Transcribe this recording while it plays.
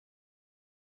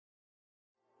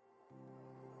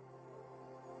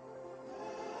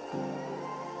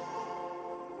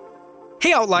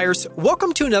Hey Outliers,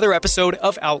 welcome to another episode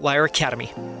of Outlier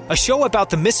Academy, a show about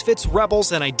the misfits,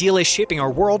 rebels, and idealists shaping our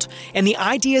world, and the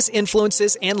ideas,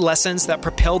 influences, and lessons that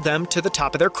propelled them to the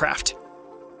top of their craft.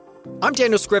 I'm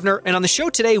Daniel Scrivner, and on the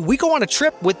show today, we go on a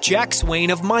trip with Jack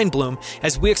Swain of Mindbloom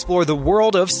as we explore the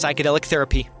world of psychedelic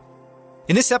therapy.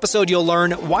 In this episode, you'll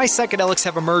learn why psychedelics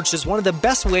have emerged as one of the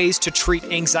best ways to treat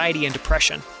anxiety and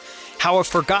depression, how a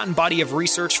forgotten body of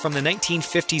research from the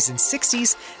 1950s and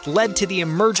 60s led to the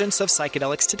emergence of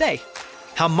psychedelics today,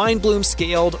 how Mindbloom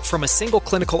scaled from a single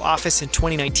clinical office in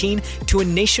 2019 to a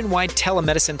nationwide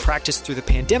telemedicine practice through the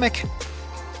pandemic.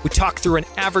 We talk through an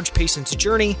average patient's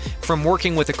journey from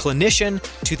working with a clinician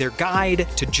to their guide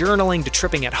to journaling to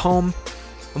tripping at home.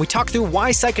 And we talk through why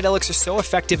psychedelics are so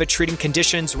effective at treating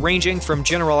conditions ranging from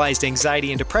generalized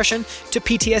anxiety and depression to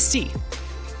PTSD.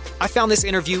 I found this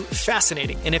interview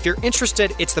fascinating, and if you're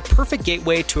interested, it's the perfect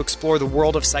gateway to explore the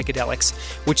world of psychedelics,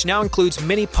 which now includes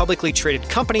many publicly traded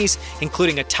companies,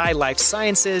 including Atai Life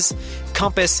Sciences,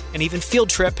 Compass, and even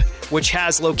Field Trip, which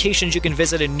has locations you can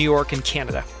visit in New York and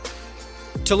Canada.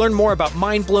 To learn more about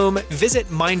Mindbloom, visit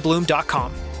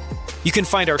mindbloom.com. You can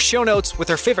find our show notes with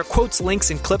our favorite quotes,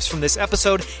 links, and clips from this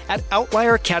episode at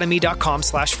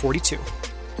outlieracademy.com/42.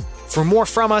 For more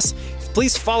from us,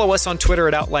 please follow us on Twitter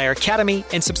at Outlier Academy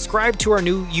and subscribe to our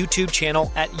new YouTube channel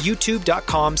at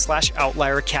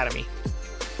youtube.com/Outlier Academy.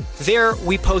 There,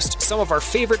 we post some of our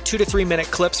favorite 2 to 3 minute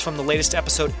clips from the latest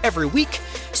episode every week,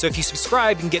 so if you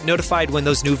subscribe, you can get notified when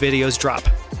those new videos drop.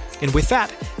 And with that,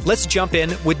 let's jump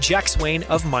in with Jack Swain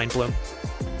of Mindbloom.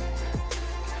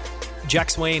 Jack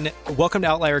Swain, welcome to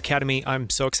Outlier Academy. I'm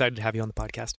so excited to have you on the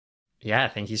podcast. Yeah,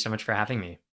 thank you so much for having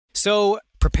me. So,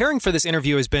 preparing for this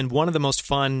interview has been one of the most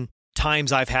fun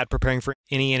times I've had preparing for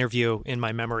any interview in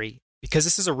my memory, because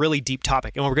this is a really deep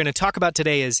topic. And what we're going to talk about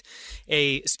today is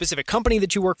a specific company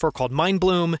that you work for called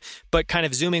Mindbloom, but kind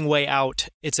of zooming way out,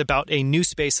 it's about a new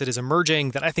space that is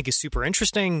emerging that I think is super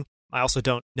interesting. I also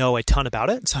don't know a ton about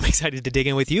it, so I'm excited to dig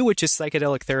in with you, which is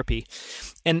psychedelic therapy.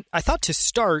 And I thought to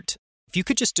start, if you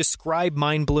could just describe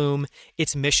Mindbloom,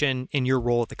 its mission, and your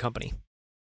role at the company.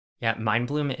 Yeah,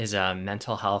 Mindbloom is a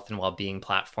mental health and well-being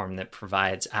platform that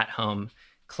provides at-home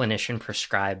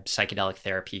clinician-prescribed psychedelic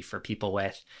therapy for people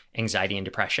with anxiety and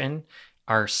depression.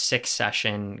 Our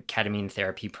 6-session ketamine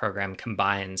therapy program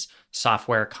combines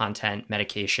software, content,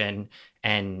 medication,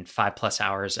 and 5+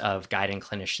 hours of guide and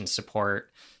clinician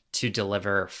support to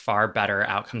deliver far better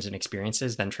outcomes and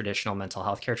experiences than traditional mental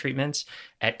health care treatments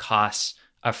at costs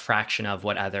a fraction of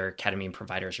what other ketamine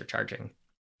providers are charging.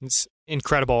 It's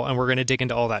incredible, and we're going to dig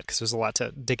into all that because there's a lot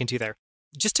to dig into there.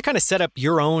 Just to kind of set up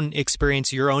your own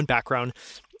experience, your own background,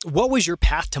 what was your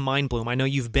path to Mindbloom? I know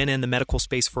you've been in the medical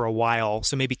space for a while,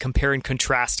 so maybe compare and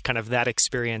contrast kind of that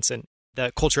experience and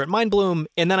the culture at Mindbloom.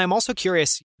 And then I'm also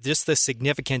curious, just the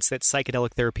significance that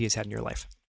psychedelic therapy has had in your life.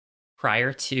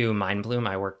 Prior to Mindbloom,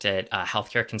 I worked at a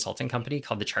healthcare consulting company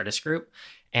called the Chartis Group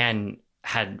and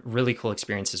had really cool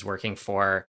experiences working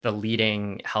for the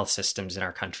leading health systems in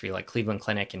our country, like Cleveland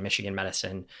Clinic and Michigan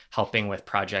Medicine, helping with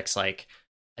projects like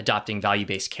adopting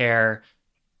value-based care,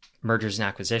 mergers and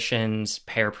acquisitions,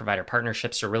 payer-provider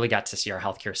partnerships. So really got to see our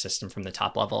healthcare system from the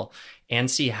top level and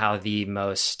see how the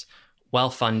most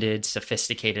well-funded,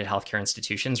 sophisticated healthcare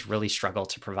institutions really struggle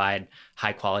to provide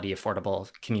high-quality,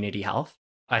 affordable community health.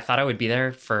 I thought I would be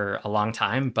there for a long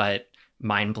time, but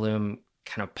Mindbloom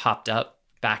kind of popped up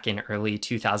back in early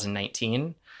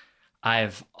 2019.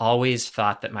 I've always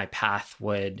thought that my path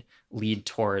would lead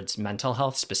towards mental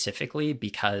health specifically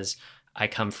because I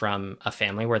come from a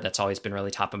family where that's always been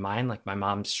really top of mind. Like my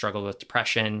mom struggled with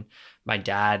depression. My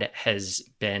dad has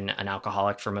been an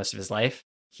alcoholic for most of his life.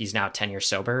 He's now 10 years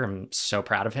sober. I'm so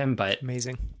proud of him, but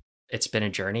amazing. It's been a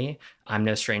journey. I'm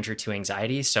no stranger to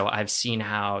anxiety. So I've seen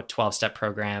how 12-step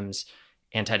programs,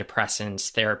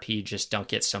 antidepressants, therapy just don't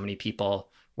get so many people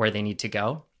where they need to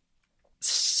go.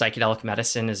 Psychedelic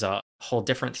medicine is a whole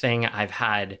different thing. I've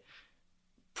had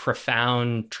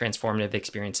profound transformative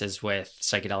experiences with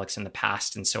psychedelics in the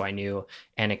past. And so I knew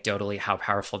anecdotally how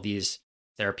powerful these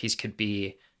therapies could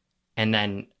be. And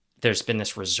then there's been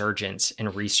this resurgence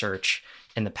in research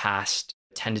in the past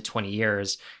 10 to 20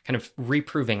 years, kind of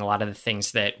reproving a lot of the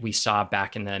things that we saw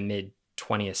back in the mid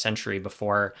 20th century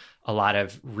before a lot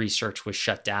of research was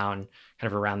shut down kind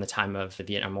of around the time of the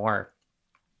Vietnam War.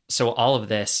 So all of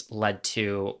this led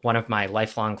to one of my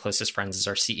lifelong closest friends is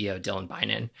our CEO, Dylan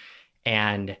Binen.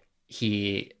 And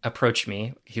he approached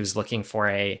me. He was looking for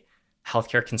a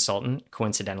healthcare consultant,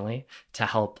 coincidentally, to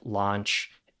help launch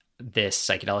this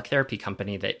psychedelic therapy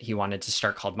company that he wanted to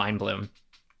start called Mindbloom.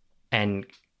 And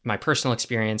my personal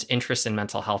experience, interest in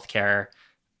mental health care,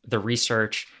 the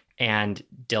research, and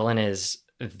Dylan is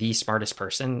the smartest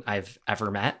person I've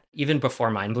ever met. Even before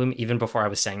Mindbloom, even before I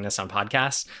was saying this on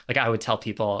podcasts, like I would tell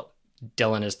people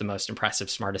Dylan is the most impressive,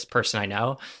 smartest person I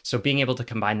know. So being able to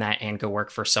combine that and go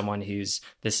work for someone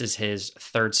this is his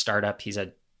third startup. He's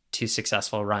had 2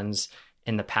 successful runs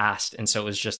in the past. And so it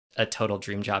was just a total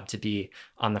dream job to be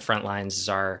on the front lines as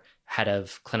our head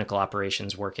of clinical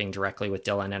operations, working directly with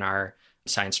Dylan and our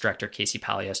science director, Casey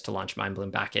Palios, to launch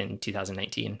Mindbloom back in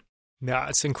 2019. Yeah,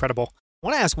 it's incredible. I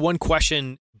want to ask one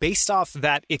question based off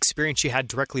that experience you had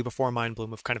directly before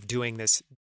Mindbloom of kind of doing this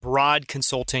broad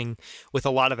consulting with a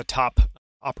lot of the top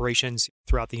operations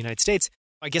throughout the United States.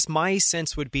 I guess my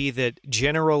sense would be that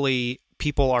generally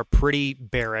people are pretty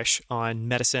bearish on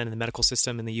medicine and the medical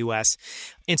system in the US.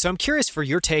 And so I'm curious for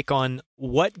your take on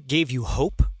what gave you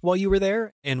hope while you were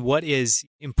there and what is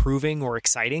improving or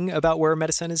exciting about where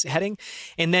medicine is heading.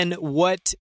 And then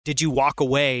what did you walk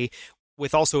away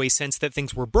with also a sense that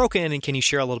things were broken? And can you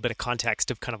share a little bit of context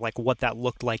of kind of like what that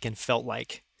looked like and felt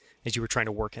like as you were trying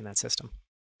to work in that system?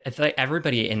 I feel like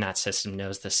everybody in that system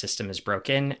knows the system is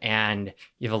broken, and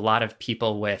you have a lot of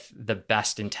people with the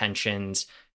best intentions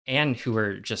and who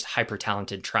are just hyper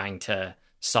talented trying to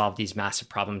solve these massive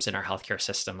problems in our healthcare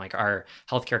system. Like our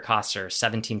healthcare costs are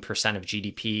 17% of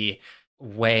GDP,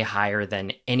 way higher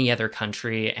than any other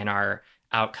country, and our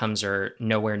outcomes are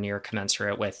nowhere near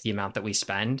commensurate with the amount that we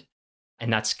spend.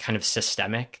 And that's kind of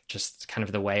systemic, just kind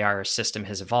of the way our system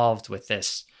has evolved with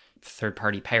this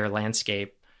third-party payer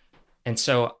landscape. And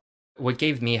so what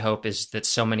gave me hope is that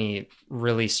so many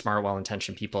really smart,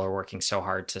 well-intentioned people are working so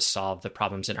hard to solve the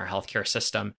problems in our healthcare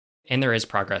system. And there is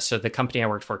progress. So the company I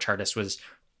worked for, Chartis,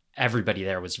 everybody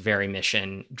there was very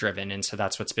mission driven. And so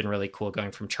that's what's been really cool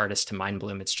going from Chartis to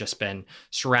Mindbloom. It's just been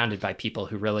surrounded by people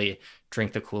who really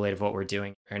drink the Kool-Aid of what we're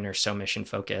doing and are so mission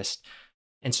focused.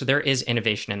 And so there is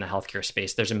innovation in the healthcare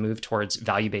space. There's a move towards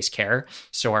value-based care.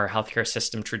 So our healthcare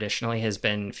system traditionally has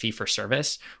been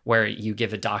fee-for-service, where you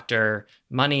give a doctor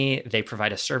money, they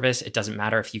provide a service. It doesn't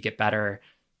matter if you get better,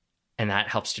 and that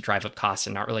helps to drive up costs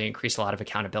and not really increase a lot of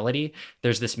accountability.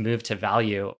 There's this move to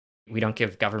value. We don't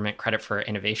give government credit for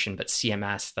innovation, but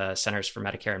CMS, the Centers for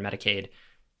Medicare and Medicaid,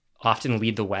 often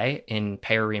lead the way in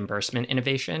payer reimbursement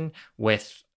innovation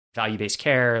with value-based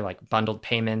care, like bundled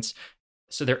payments.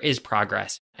 So there is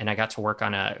progress. And I got to work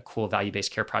on a cool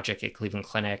value-based care project at Cleveland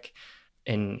Clinic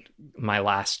in my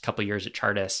last couple of years at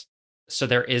Chartis. So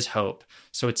there is hope.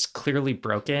 So it's clearly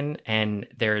broken, and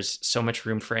there's so much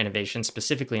room for innovation,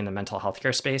 specifically in the mental health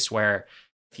care space, where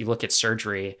if you look at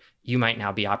surgery, you might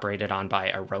now be operated on by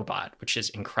a robot, which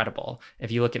is incredible.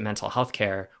 If you look at mental health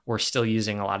care, we're still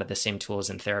using a lot of the same tools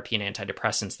in therapy and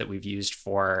antidepressants that we've used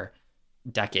for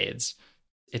decades.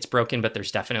 It's broken, but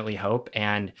there's definitely hope.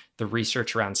 And the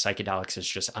research around psychedelics is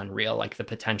just unreal. Like the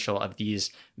potential of these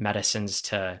medicines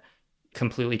to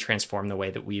completely transform the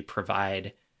way that we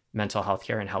provide mental health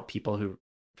care and help people who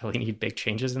really need big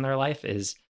changes in their life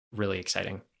is really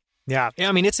exciting. Yeah.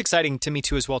 I mean, it's exciting to me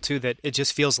too, as well, too, that it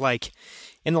just feels like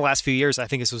in the last few years, I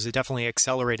think this was definitely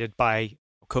accelerated by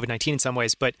COVID-19 in some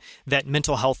ways, but that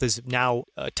mental health is now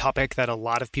a topic that a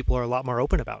lot of people are a lot more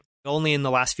open about. Only in the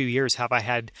last few years have I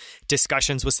had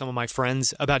discussions with some of my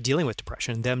friends about dealing with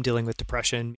depression, them dealing with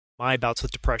depression, my bouts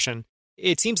with depression.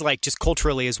 It seems like just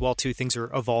culturally as well, too, things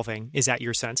are evolving. Is that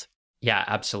your sense? Yeah,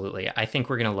 absolutely. I think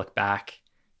we're going to look back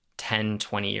 10,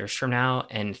 20 years from now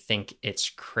and think it's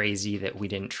crazy that we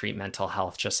didn't treat mental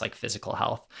health just like physical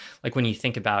health. Like when you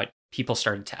think about people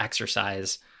started to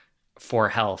exercise for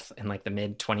health in like the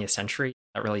mid 20th century,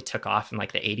 that really took off in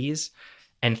like the 80s.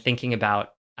 And thinking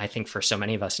about, I think for so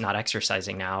many of us, not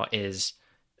exercising now is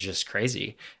just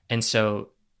crazy. And so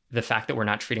the fact that we're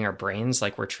not treating our brains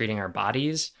like we're treating our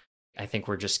bodies, I think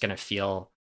we're just going to feel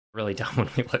really dumb when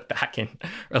we look back and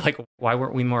or like, why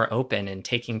weren't we more open and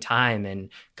taking time and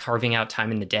carving out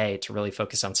time in the day to really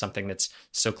focus on something that's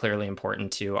so clearly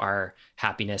important to our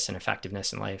happiness and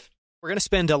effectiveness in life? We're going to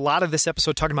spend a lot of this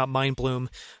episode talking about Mindbloom,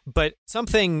 but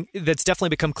something that's definitely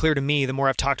become clear to me, the more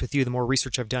I've talked with you, the more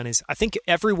research I've done, is I think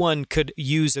everyone could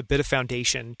use a bit of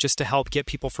foundation just to help get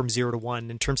people from 0 to 1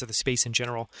 in terms of the space in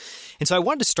general. And so I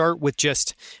wanted to start with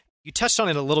just, you touched on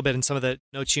it a little bit in some of the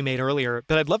notes you made earlier,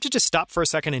 but I'd love to just stop for a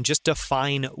second and just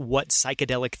define what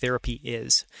psychedelic therapy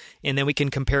is. And then we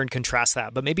can compare and contrast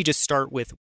that. But maybe just start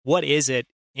with what is it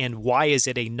and why is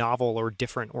it a novel or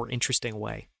different or interesting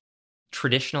way?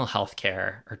 Traditional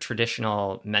healthcare or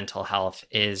traditional mental health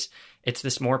it's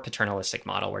this more paternalistic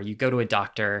model where you go to a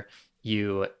doctor,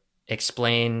 you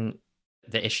explain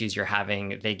the issues you're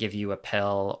having, they give you a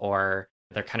pill, or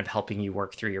they're kind of helping you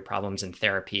work through your problems in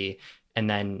therapy. And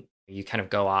then you kind of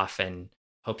go off and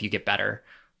hope you get better.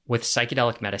 With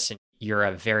psychedelic medicine, you're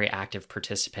a very active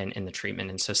participant in the treatment.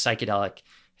 And so psychedelic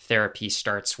therapy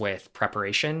starts with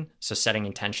preparation. So setting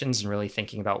intentions and really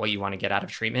thinking about what you want to get out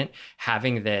of treatment,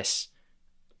 having this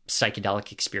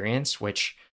psychedelic experience,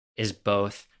 which is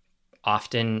both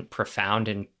often profound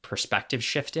and perspective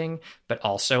shifting, but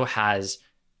also has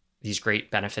these great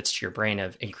benefits to your brain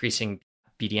of increasing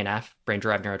BDNF,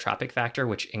 brain-derived neurotrophic factor,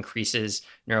 which increases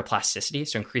neuroplasticity,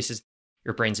 so increases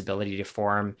your brain's ability to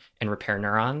form and repair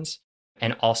neurons,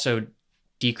 and also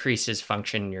decreases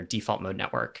function in your default mode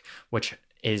network, which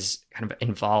is kind of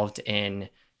involved in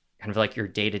kind of like your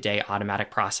day-to-day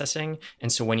automatic processing.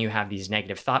 And so when you have these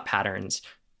negative thought patterns,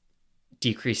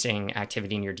 decreasing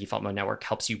activity in your default mode network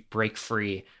helps you break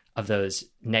free of those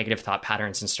negative thought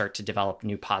patterns and start to develop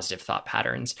new positive thought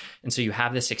patterns. And so you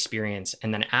have this experience,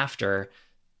 and then after,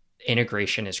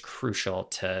 integration is crucial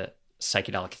to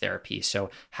psychedelic therapy. So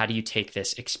how do you take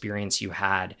this experience you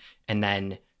had and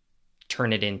then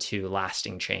turn it into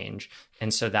lasting change?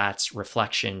 And so that's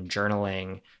reflection,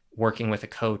 journaling, working with a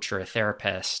coach or a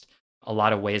therapist, a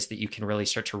lot of ways that you can really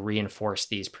start to reinforce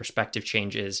these perspective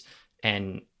changes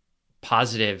and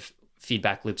positive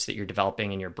feedback loops that you're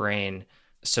developing in your brain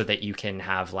so that you can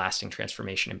have lasting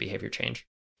transformation and behavior change.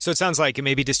 So it sounds like,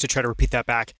 maybe just to try to repeat that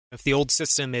back, if the old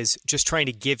system is just trying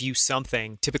to give you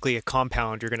something, typically a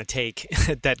compound you're going to take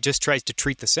that just tries to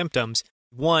treat the symptoms,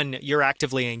 one, you're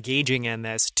actively engaging in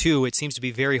this. Two, it seems to be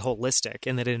very holistic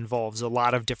and that it involves a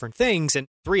lot of different things. And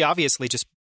three, obviously, just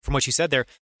from what you said there,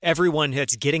 everyone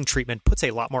that's getting treatment puts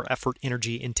a lot more effort,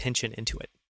 energy, intention into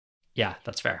it. Yeah,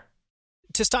 that's fair.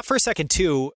 To stop for a second,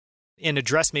 too, and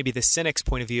address maybe the cynic's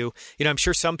point of view, I'm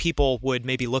sure some people would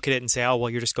maybe look at it and say, oh,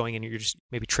 well, you're just going in and you're just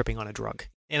maybe tripping on a drug.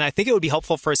 And I think it would be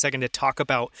helpful for a second to talk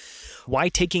about why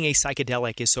taking a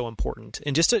psychedelic is so important.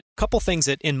 And just a couple things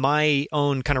that in my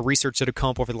own kind of research that have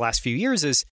come up over the last few years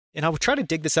is, and I'll try to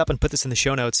dig this up and put this in the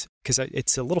show notes because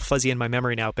it's a little fuzzy in my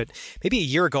memory now, but maybe a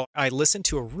year ago, I listened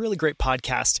to a really great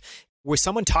podcast with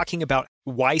someone talking about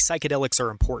why psychedelics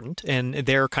are important. And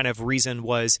their kind of reason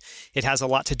was it has a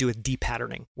lot to do with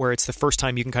depatterning, where it's the first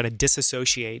time you can kind of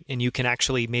disassociate and you can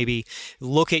actually maybe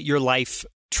look at your life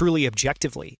truly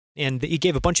objectively. And he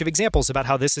gave a bunch of examples about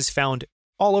how this is found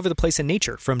all over the place in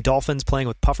nature, from dolphins playing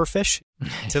with pufferfish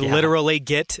to literally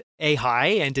get a high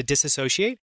and to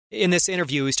disassociate. In this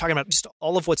interview, he's talking about just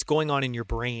all of what's going on in your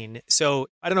brain. So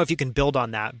I don't know if you can build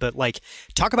on that, but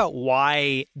talk about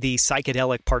why the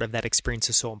psychedelic part of that experience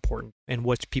is so important and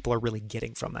what people are really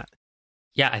getting from that.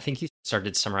 Yeah, I think you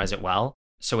started to summarize it well.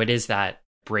 So it is that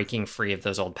breaking free of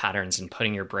those old patterns and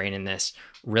putting your brain in this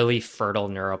really fertile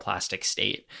neuroplastic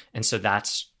state. And so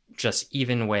that's just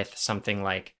even with something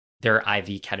like there are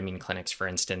IV ketamine clinics, for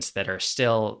instance, that are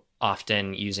still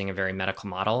often using a very medical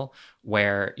model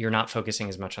where you're not focusing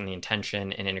as much on the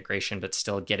intention and integration, but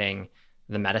still getting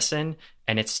the medicine.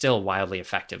 And it's still wildly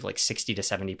effective, like 60 to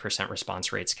 70%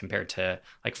 response rates compared to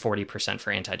like 40%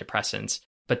 for antidepressants.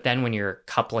 But then when you're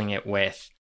coupling it with,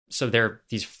 so there are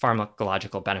these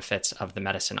pharmacological benefits of the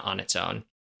medicine on its own.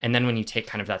 And then when you take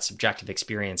kind of that subjective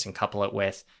experience and couple it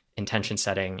with intention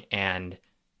setting and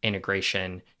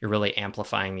integration, you're really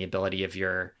amplifying the ability of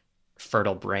your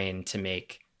fertile brain to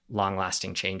make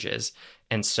long-lasting changes.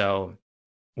 And so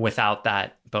without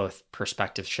that both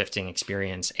perspective shifting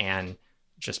experience and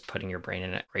just putting your brain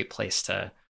in a great place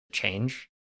to change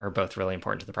are both really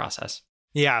important to the process.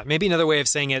 Yeah, maybe another way of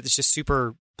saying it, it's just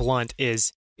super blunt,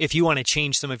 is if you want to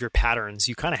change some of your patterns,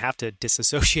 you kind of have to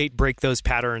disassociate, break those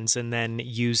patterns, and then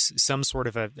use some sort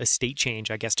of a state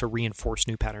change, I guess, to reinforce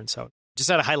new patterns. So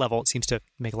just at a high level, it seems to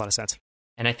make a lot of sense.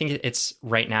 And I think it's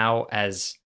right now,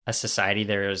 as a society,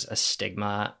 there's a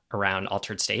stigma around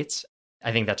altered states.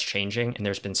 I think that's changing. And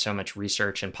there's been so much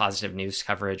research and positive news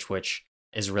coverage, which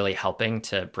is really helping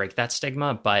to break that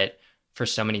stigma. But for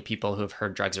so many people who have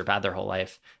heard drugs are bad their whole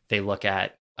life, they look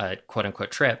at a quote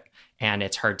unquote trip, and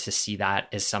it's hard to see that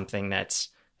as something that's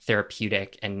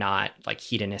therapeutic and not like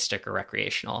hedonistic or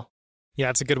recreational. Yeah,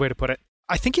 it's a good way to put it.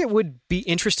 I think it would be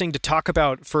interesting to talk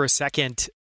about for a second.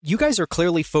 You guys are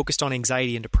clearly focused on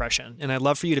anxiety and depression, and I'd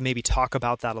love for you to maybe talk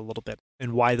about that a little bit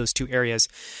and why those two areas.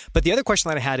 But the other question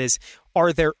that I had is,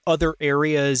 are there other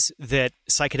areas that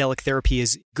psychedelic therapy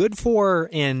is good for,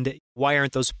 and why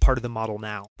aren't those part of the model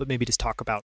now? But maybe just talk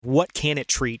about what can it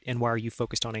treat, and why are you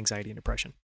focused on anxiety and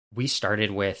depression? We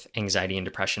started with anxiety and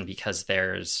depression because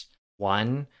there's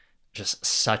just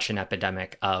such an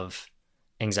epidemic of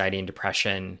anxiety and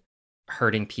depression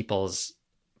hurting people's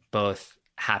both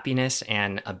happiness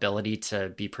and ability to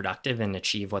be productive and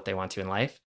achieve what they want to in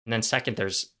life. And then second,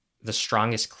 there's the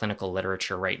strongest clinical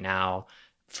literature right now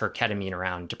for ketamine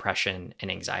around depression and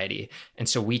anxiety. And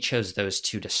so we chose those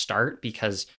two to start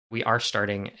because we are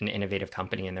starting an innovative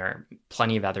company, and there are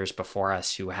plenty of others before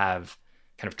us who have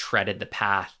kind of treaded the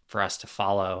path for us to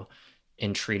follow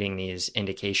in treating these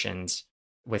indications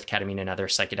with ketamine and other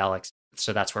psychedelics.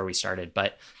 So that's where we started.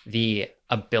 But the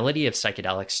ability of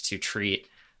psychedelics to treat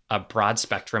a broad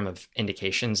spectrum of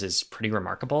indications is pretty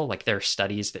remarkable. Like, there are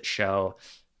studies that show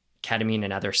ketamine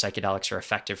and other psychedelics are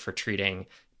effective for treating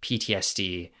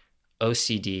PTSD,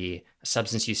 OCD,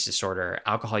 substance use disorder,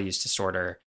 alcohol use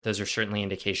disorder. Those are certainly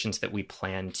indications that we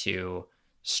plan to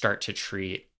start to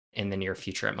treat in the near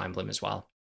future at Mindbloom as well.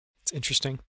 It's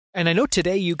interesting. And I know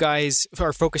today you guys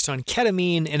are focused on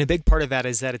ketamine, and a big part of that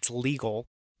is that it's legal.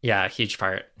 Yeah, a huge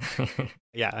part.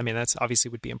 Yeah, I mean, that's obviously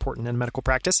would be important in medical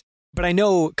practice. But I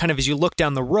know kind of as you look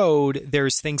down the road,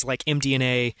 there's things like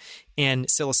MDMA and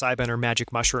psilocybin or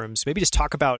magic mushrooms. Maybe just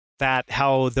talk about that,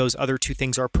 how those other two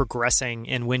things are progressing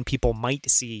and when people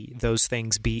might see those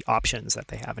things be options that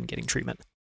they have in getting treatment.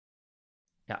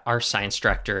 Yeah, our science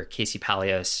director, Casey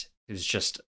Palios, who's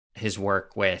just his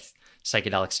work with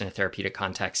psychedelics in a therapeutic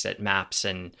context at MAPS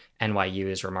and NYU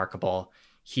is remarkable.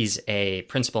 He's a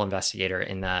principal investigator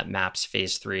in the MAPS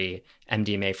phase 3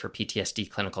 MDMA for PTSD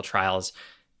clinical trials.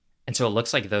 And so it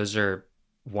looks like those are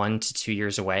 1 to 2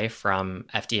 years away from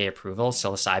FDA approval,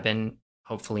 psilocybin,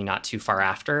 hopefully not too far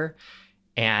after.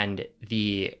 And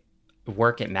the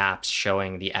work at MAPS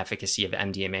showing the efficacy of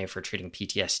MDMA for treating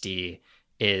PTSD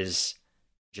is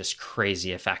just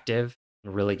crazy effective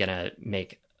and really going to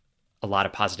make a lot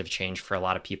of positive change for a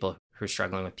lot of people who are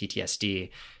struggling with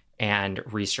PTSD. And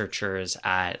researchers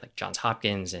at like Johns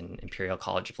Hopkins and Imperial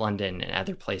College of London and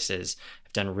other places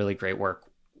have done really great work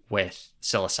with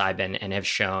psilocybin and have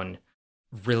shown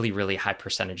really, really high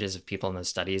percentages of people in those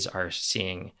studies are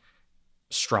seeing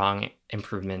strong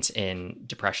improvements in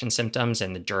depression symptoms,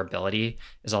 and the durability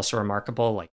is also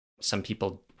remarkable. Like, some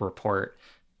people report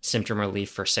symptom relief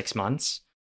for 6 months.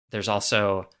 There's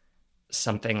also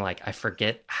something like, I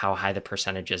forget how high the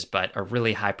percentage is, but a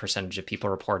really high percentage of people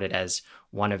report it as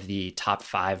one of the top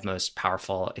 5 most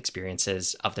powerful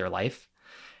experiences of their life.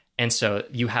 And so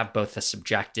you have both the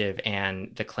subjective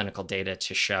and the clinical data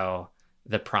to show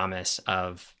the promise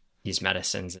of these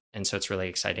medicines. And so it's really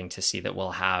exciting to see that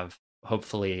we'll have,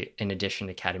 hopefully, in addition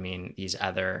to ketamine, these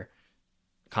other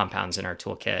compounds in our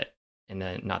toolkit in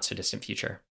the not so distant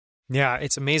future. Yeah,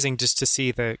 it's amazing just to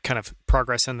see the kind of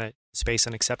progress in the space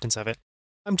and acceptance of it.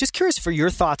 I'm just curious for your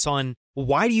thoughts on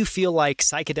why do you feel like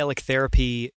psychedelic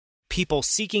therapy, people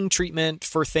seeking treatment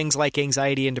for things like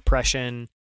anxiety and depression,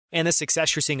 and the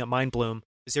success you're seeing at Mindbloom,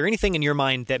 is there anything in your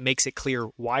mind that makes it clear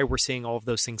why we're seeing all of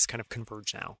those things kind of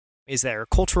converge now? Is there a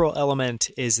cultural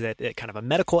element? Is that kind of a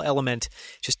medical element?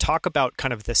 Just talk about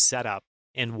kind of the setup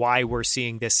and why we're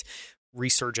seeing this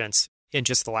resurgence in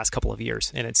just the last couple of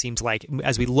years. And it seems like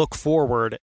as we look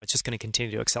forward, it's just going to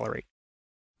continue to accelerate.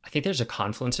 I think there's a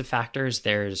confluence of factors.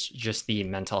 There's just the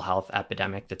mental health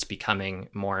epidemic that's becoming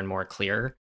more and more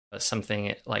clear.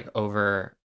 Something like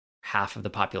over half of the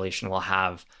population will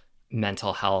have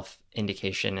mental health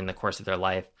indication in the course of their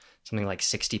life. Something like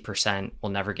 60% will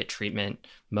never get treatment,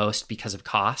 most because of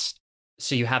cost.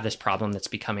 So you have this problem that's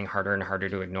becoming harder and harder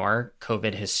to ignore.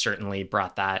 COVID has certainly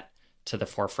brought that to the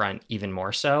forefront even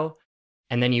more so.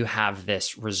 And then you have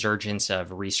this resurgence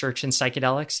of research in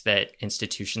psychedelics that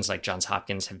institutions like Johns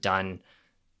Hopkins have done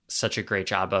such a great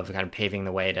job of kind of paving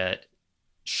the way to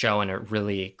show in a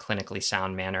really clinically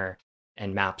sound manner,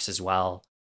 and MAPS as well.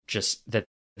 Just that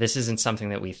this isn't something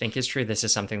that we think is true. This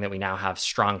is something that we now have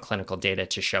strong clinical data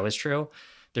to show is true.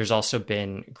 There's also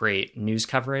been great news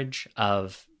coverage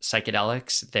of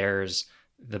psychedelics. There's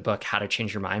the book How to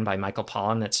Change Your Mind by Michael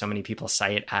Pollan that so many people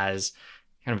cite as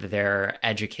kind of their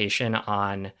education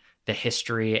on the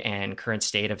history and current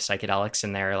state of psychedelics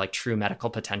and their like true medical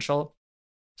potential.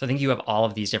 So I think you have all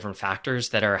of these different factors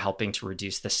that are helping to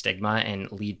reduce the stigma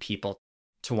and lead people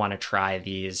to want to try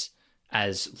these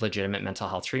as legitimate mental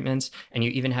health treatments. And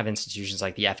you even have institutions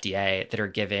like the FDA that are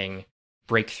giving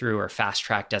breakthrough or fast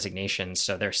track designations.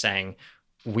 So they're saying,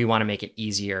 we want to make it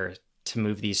easier to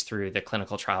move these through the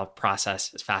clinical trial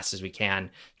process as fast as we can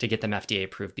to get them FDA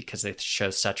approved because they show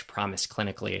such promise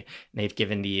clinically. And they've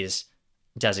given these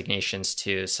designations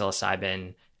to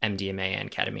psilocybin, MDMA,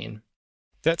 and ketamine.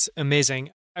 That's amazing.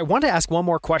 I want to ask one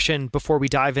more question before we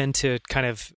dive into kind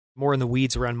of more in the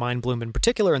weeds around Mindbloom in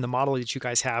particular and the model that you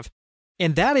guys have.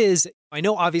 And that is, I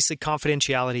know obviously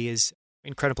confidentiality is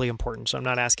incredibly important, so I'm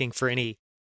not asking for any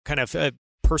kind of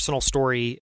personal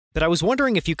story, but I was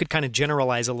wondering if you could kind of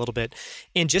generalize a little bit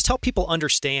and just help people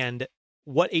understand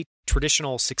what a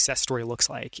traditional success story looks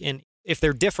like. And If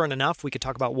they're different enough, we could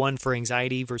talk about one for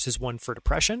anxiety versus one for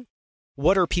depression.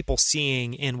 What are people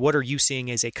seeing, and what are you seeing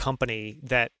as a company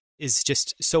that is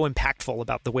just so impactful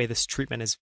about the way this treatment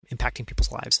is impacting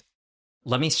people's lives?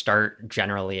 Let me start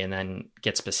generally and then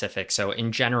get specific. So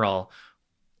in general,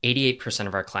 88%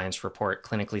 of our clients report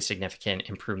clinically significant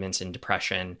improvements in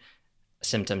depression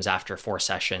symptoms after 4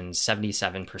 sessions.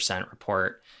 77%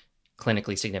 report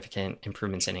clinically significant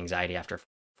improvements in anxiety after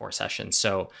 4 sessions.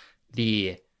 So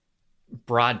the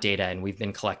broad data, and we've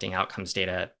been collecting outcomes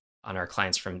data on our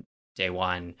clients from day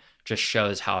one, just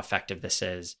shows how effective this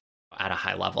is at a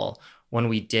high level. When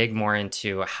we dig more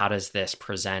into how does this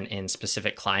present in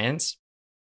specific clients,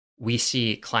 we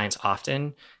see clients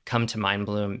often come to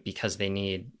Mindbloom because they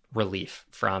need relief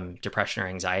from depression or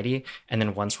anxiety. And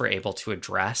then once we're able to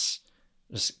address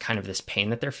just kind of this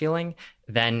pain that they're feeling,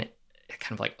 then it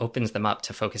kind of like opens them up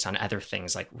to focus on other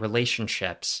things like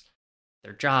relationships,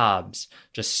 their jobs,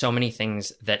 just so many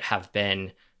things that have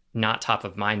been not top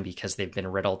of mind because they've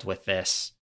been riddled with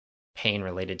this pain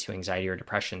related to anxiety or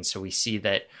depression. So we see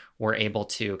that we're able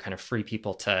to kind of free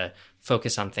people to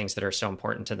focus on things that are so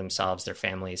important to themselves, their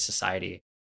families, society.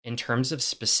 In terms of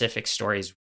specific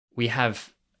stories, we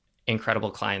have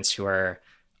incredible clients who are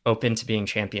open to being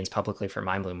champions publicly for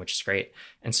Mindbloom, which is great.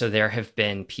 And so there have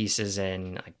been pieces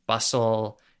in like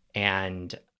Bustle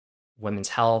and Women's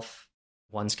Health.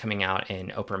 One's coming out in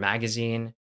Oprah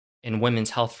Magazine. In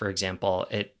Women's Health, for example,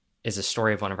 it is a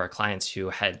story of one of our clients who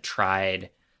had tried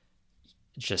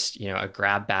just, a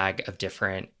grab bag of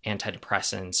different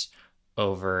antidepressants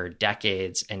over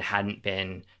decades and hadn't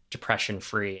been depression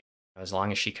free as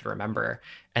long as she could remember.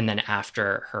 And then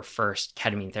after her first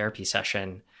ketamine therapy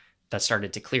session, that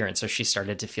started to clear. And so she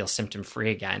started to feel symptom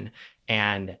free again,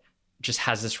 and just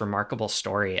has this remarkable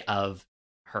story of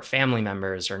her family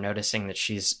members are noticing that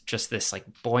she's just this like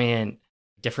buoyant,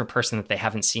 different person that they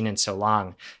haven't seen in so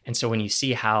long. And so when you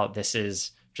see how this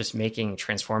is just making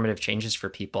transformative changes for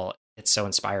people, it's so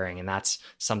inspiring. And that's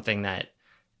something that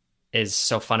is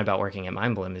so fun about working at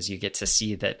Mindbloom, is you get to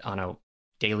see that on a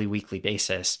daily, weekly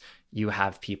basis, you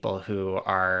have people who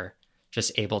are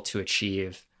just able to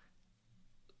achieve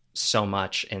so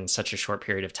much in such a short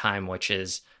period of time, which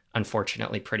is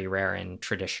unfortunately pretty rare in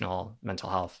traditional mental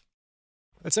health.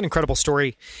 That's an incredible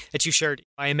story that you shared.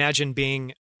 I imagine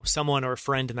being someone or a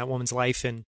friend in that woman's life,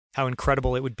 and how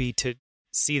incredible it would be to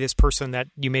see this person that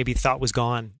you maybe thought was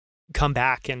gone come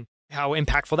back, and how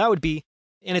impactful that would be.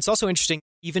 And it's also interesting,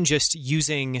 even just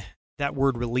using that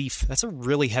word relief, that's a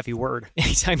really heavy word.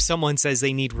 Anytime someone says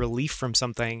they need relief from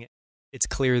something, it's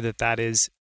clear that that is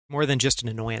more than just an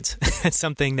annoyance. It's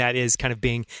something that is kind of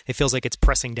it feels like it's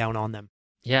pressing down on them.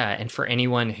 Yeah. And for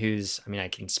anyone who's, I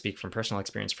can speak from personal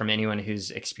experience, from anyone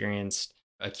who's experienced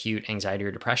acute anxiety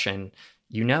or depression,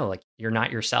 like you're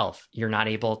not yourself. You're not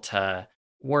able to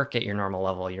work at your normal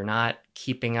level. You're not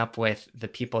keeping up with the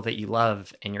people that you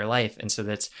love in your life. And so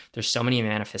there's so many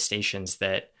manifestations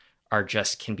that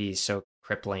can be so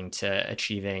crippling to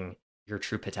achieving your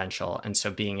true potential. And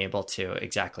so being able to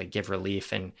exactly give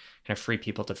relief and kind of free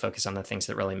people to focus on the things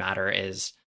that really matter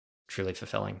is truly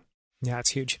fulfilling. Yeah,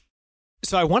 it's huge.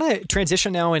 So I want to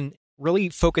transition now and really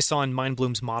focus on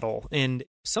Mindbloom's model. And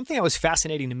something that was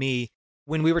fascinating to me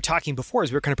when we were talking before,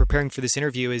 as we were kind of preparing for this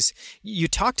interview, is you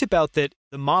talked about that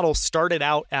the model started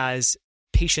out as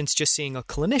patients just seeing a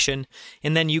clinician,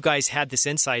 and then you guys had this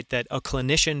insight that a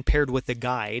clinician paired with a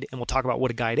guide, and we'll talk about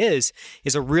what a guide is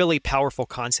a really powerful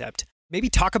concept. Maybe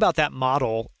talk about that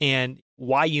model and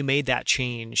why you made that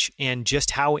change, and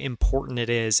just how important it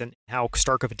is and how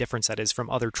stark of a difference that is from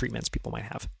other treatments people might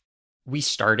have. We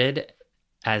started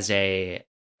as a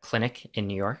clinic in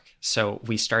New York. So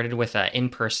we started with an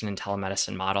in-person and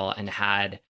telemedicine model and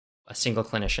had a single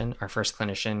clinician, our first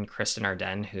clinician, Kristen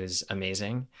Arden, who's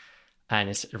amazing, and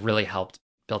it's really helped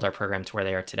build our program to where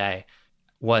they are today,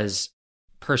 was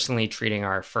personally treating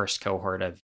our first cohort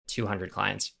of 200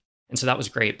 clients. And so that was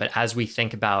great. But as we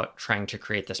think about trying to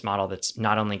create this model that's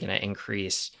not only going to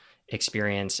increase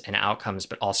experience and outcomes,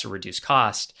 but also reduce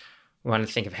cost, we want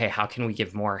to think of, hey, how can we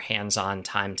give more hands-on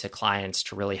time to clients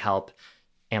to really help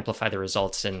amplify the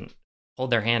results and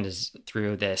hold their hand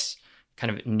through this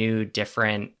kind of new,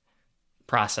 different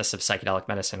process of psychedelic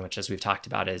medicine, which, as we've talked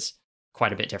about, is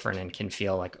quite a bit different and can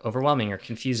feel like overwhelming or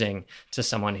confusing to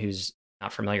someone who's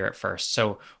not familiar at first.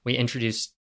 So we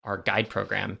introduced our guide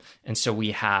program. And so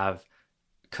we have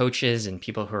coaches and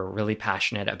people who are really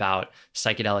passionate about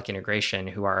psychedelic integration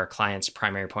who are our clients'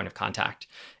 primary point of contact.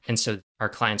 And so our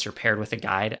clients are paired with a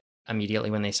guide immediately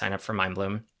when they sign up for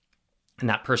Mindbloom. And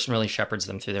that person really shepherds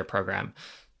them through their program.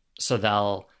 So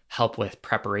they'll help with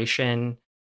preparation,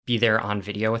 be there on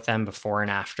video with them before and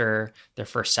after their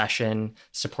first session,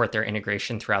 support their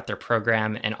integration throughout their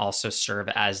program, and also serve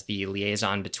as the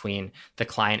liaison between the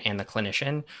client and the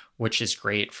clinician, which is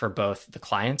great for both the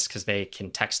clients because they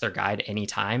can text their guide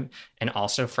anytime, and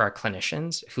also for our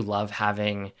clinicians who love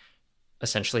having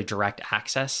essentially direct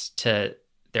access to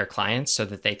their clients so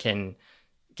that they can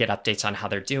get updates on how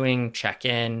they're doing, check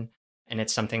in. And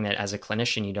it's something that as a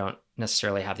clinician, you don't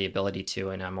necessarily have the ability to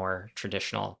in a more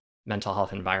traditional mental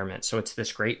health environment. So it's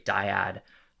this great dyad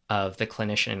of the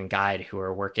clinician and guide who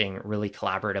are working really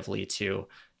collaboratively to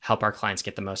help our clients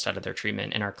get the most out of their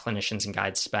treatment. And our clinicians and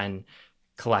guides spend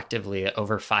collectively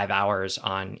over 5 hours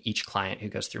on each client who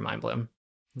goes through Mindbloom.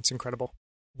 That's incredible.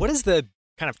 What does the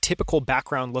kind of typical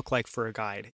background look like for a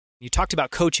guide? You talked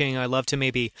about coaching. I'd love to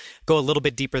maybe go a little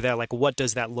bit deeper there. Like, what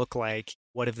does that look like?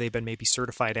 What have they been maybe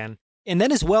certified in? And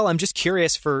then as well, I'm just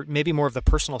curious for maybe more of the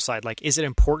personal side. Like, is it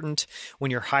important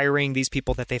when you're hiring these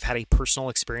people that they've had a personal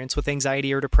experience with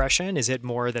anxiety or depression? Is it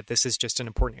more that this is just an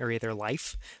important area of their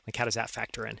life? Like, how does that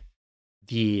factor in?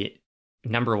 The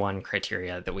number one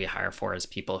criteria that we hire for is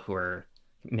people who are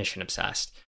mission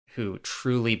obsessed, who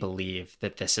truly believe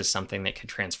that this is something that could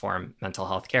transform mental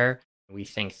health care. We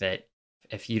think that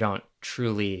if you don't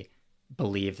truly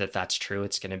believe that that's true,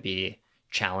 it's going to be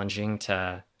challenging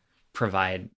to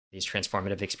provide these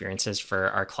transformative experiences for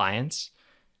our clients.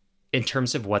 In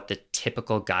terms of what the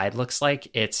typical guide looks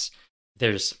like,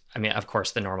 of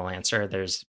course, the normal answer,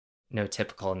 there's no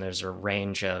typical, and there's a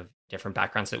range of different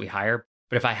backgrounds that we hire.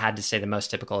 But if I had to say the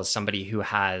most typical is somebody who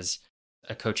has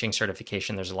a coaching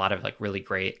certification, there's a lot of like really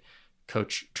great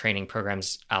coach training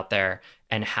programs out there,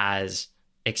 and has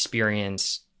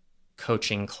experience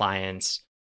coaching clients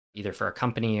either for a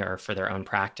company or for their own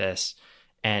practice,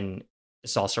 and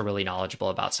is also really knowledgeable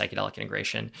about psychedelic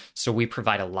integration. So we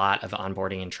provide a lot of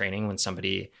onboarding and training when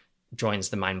somebody joins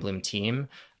the Mindbloom team,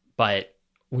 but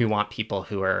we want people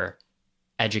who are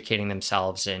educating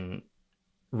themselves and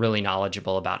really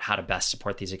knowledgeable about how to best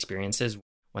support these experiences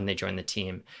when they join the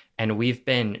team. And we've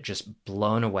been just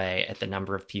blown away at the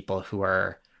number of people who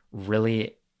are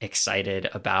really excited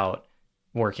about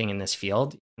working in this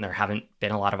field. And there haven't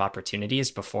been a lot of opportunities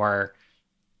before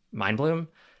Mindbloom.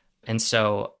 And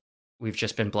so we've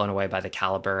just been blown away by the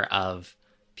caliber of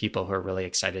people who are really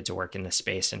excited to work in this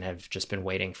space and have just been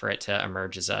waiting for it to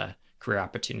emerge as a career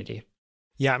opportunity.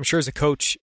 Yeah, I'm sure as a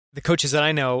coach, the coaches that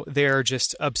I know, they're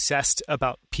just obsessed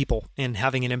about people and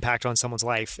having an impact on someone's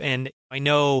life. And I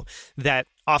know that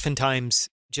oftentimes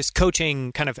just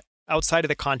coaching kind of outside of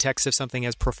the context of something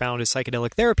as profound as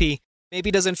psychedelic therapy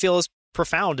maybe doesn't feel as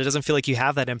profound. It doesn't feel like you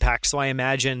have that impact. So I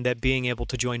imagine that being able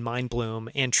to join Mindbloom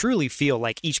and truly feel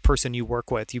like each person you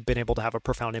work with, you've been able to have a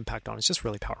profound impact on, it's just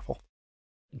really powerful.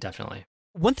 Definitely.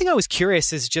 One thing I was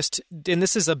curious is just, and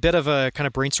this is a bit of a kind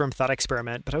of brainstorm thought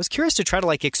experiment, but I was curious to try to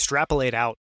like extrapolate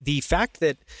out the fact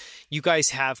that you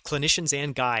guys have clinicians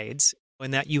and guides,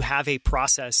 and that you have a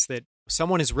process that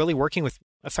someone is really working with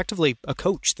effectively a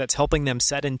coach that's helping them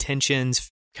set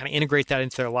intentions, kind of integrate that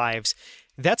into their lives.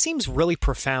 That seems really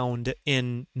profound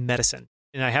in medicine.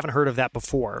 And I haven't heard of that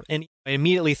before. And I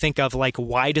immediately think of like,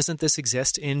 why doesn't this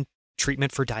exist in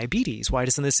treatment for diabetes? Why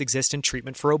doesn't this exist in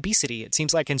treatment for obesity? It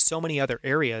seems like in so many other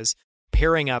areas,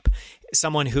 pairing up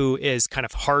someone who is kind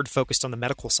of hard focused on the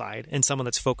medical side and someone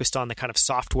that's focused on the kind of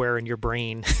software in your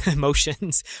brain,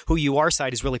 emotions, who you are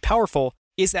side is really powerful.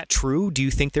 Is that true? Do you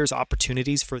think there's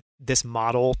opportunities for this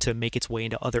model to make its way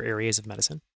into other areas of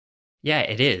medicine? Yeah,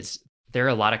 it is. There are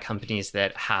a lot of companies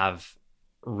that have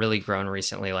really grown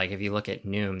recently. Like if you look at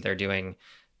Noom, they're doing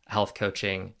health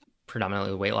coaching,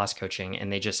 predominantly weight loss coaching, and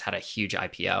they just had a huge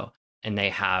IPO, and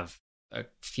they have a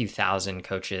few thousand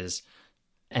coaches.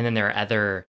 And then there are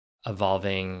other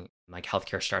evolving like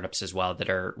healthcare startups as well that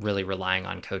are really relying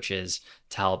on coaches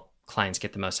to help clients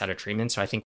get the most out of treatment. So I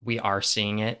think we are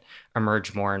seeing it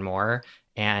emerge more and more.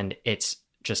 And it's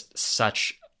just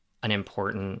such an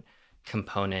important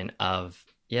component of,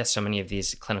 so many of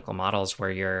these clinical models where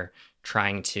you're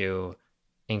trying to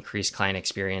increase client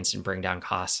experience and bring down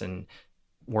costs, and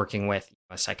working with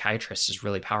a psychiatrist is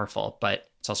really powerful, but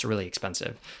it's also really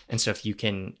expensive. And so if you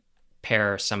can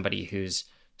pair somebody who's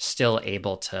still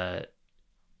able to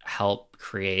help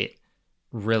create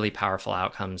really powerful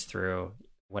outcomes through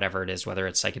whatever it is, whether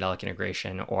it's psychedelic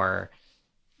integration or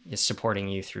is supporting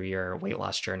you through your weight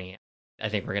loss journey, I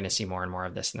think we're going to see more and more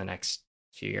of this in the next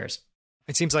few years.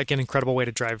 It seems like an incredible way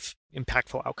to drive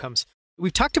impactful outcomes.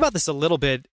 We've talked about this a little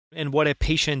bit and what a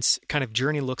patient's kind of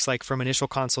journey looks like from initial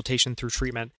consultation through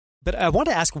treatment. But I want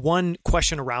to ask one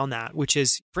question around that, which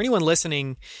is for anyone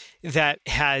listening that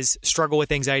has struggled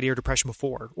with anxiety or depression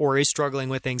before, or is struggling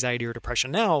with anxiety or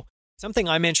depression now, Something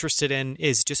I'm interested in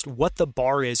is just what the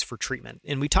bar is for treatment.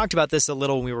 And we talked about this a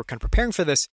little when we were kind of preparing for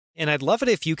this. And I'd love it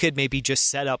if you could maybe just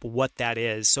set up what that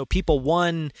is. So people,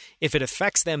 one, if it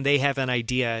affects them, they have an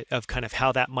idea of kind of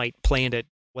how that might play into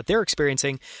what they're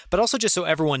experiencing, but also just so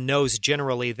everyone knows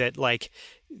generally that like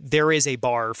there is a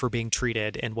bar for being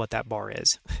treated and what that bar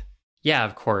is. Yeah,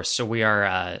 of course. So we are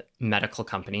a medical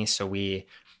company. So we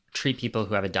treat people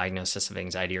who have a diagnosis of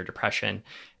anxiety or depression.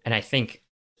 And I think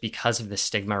because of the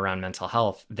stigma around mental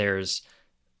health, there's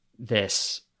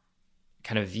this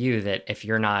kind of view that if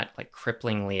you're not like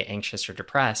cripplingly anxious or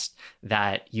depressed,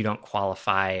 that you don't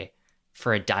qualify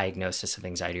for a diagnosis of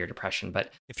anxiety or depression.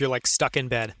 But if you're like stuck in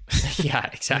bed, yeah,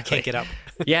 exactly. You can't get up.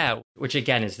 Yeah, which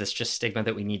again is this just stigma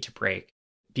that we need to break.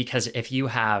 Because if you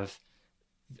have,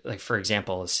 like, for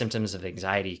example, symptoms of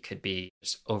anxiety could be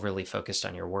just overly focused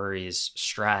on your worries,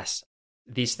 stress,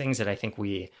 these things that I think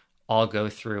we all go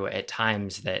through at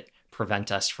times that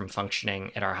prevent us from functioning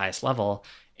at our highest level.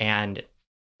 And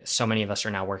so many of us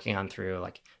are now working on through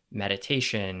like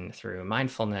meditation, through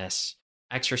mindfulness,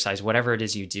 exercise, whatever it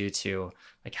is you do to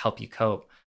like help you cope.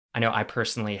 I know I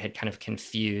personally had kind of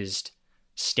confused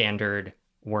standard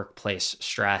workplace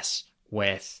stress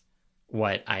with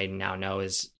what I now know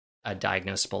is a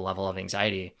diagnosable level of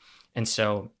anxiety. And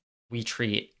so we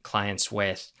treat clients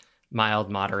with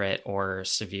mild, moderate, or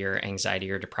severe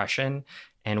anxiety or depression,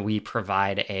 and we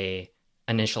provide a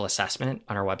initial assessment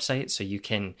on our website. So you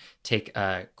can take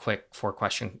a quick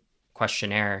 4-question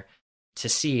questionnaire to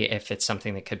see if it's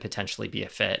something that could potentially be a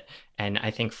fit. And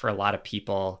I think for a lot of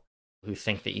people who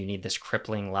think that you need this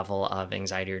crippling level of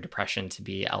anxiety or depression to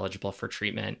be eligible for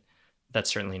treatment,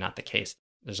 that's certainly not the case.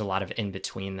 There's a lot of in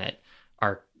between that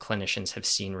our clinicians have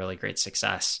seen really great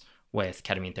success with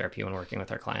ketamine therapy when working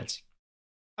with our clients.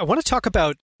 I want to talk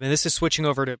about, and this is switching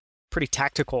over to pretty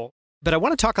tactical, but I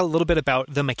want to talk a little bit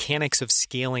about the mechanics of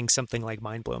scaling something like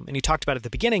Mindbloom. And you talked about at the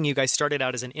beginning, you guys started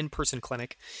out as an in-person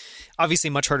clinic,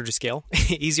 obviously much harder to scale,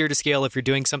 easier to scale if you're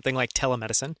doing something like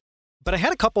telemedicine. But I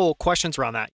had a couple questions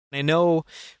around that. I know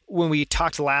when we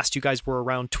talked last, you guys were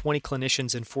around 20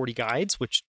 clinicians and 40 guides,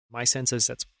 which my sense is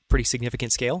that's pretty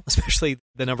significant scale, especially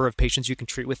the number of patients you can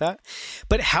treat with that.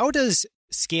 But how does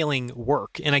scaling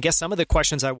work? And I guess some of the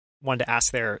questions I wanted to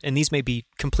ask there, and these may be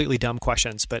completely dumb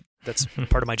questions, but that's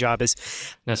part of my job, is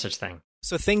no such thing.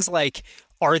 So things like,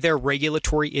 are there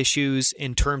regulatory issues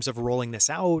in terms of rolling this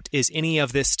out? Is any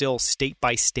of this still state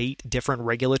by state, different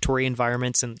regulatory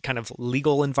environments and kind of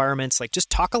legal environments? Like,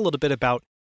 just talk a little bit about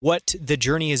what the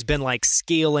journey has been like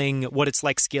scaling, what it's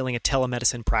like scaling a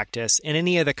telemedicine practice, and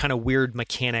any of the kind of weird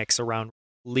mechanics around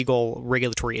legal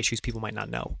regulatory issues people might not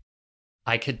know.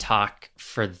 I could talk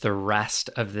for the rest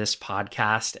of this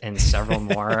podcast and several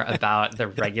more about the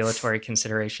regulatory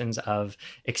considerations of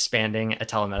expanding a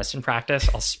telemedicine practice.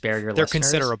 I'll spare your They're listeners.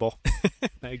 Considerable,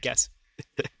 I guess.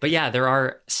 But yeah, there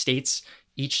are states,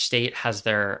 each state has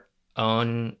their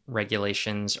own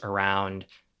regulations around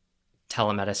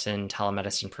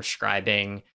telemedicine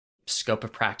prescribing, scope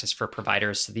of practice for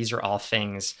providers. So these are all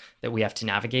things that we have to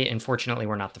navigate. And fortunately,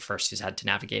 we're not the first who's had to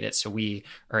navigate it. So we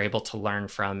are able to learn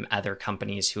from other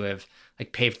companies who have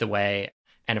like paved the way.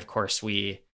 And of course,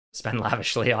 we spend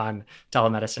lavishly on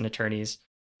telemedicine attorneys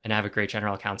and have a great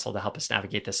general counsel to help us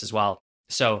navigate this as well.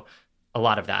 So a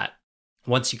lot of that,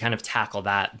 once you kind of tackle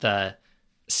that, the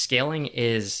scaling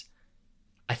is,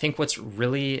 I think what's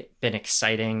really been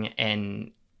exciting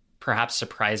and perhaps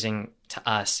surprising to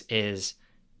us is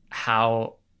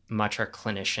how much our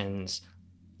clinicians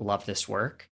love this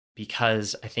work,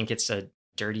 because I think it's a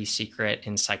dirty secret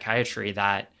in psychiatry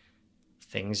that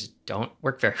things don't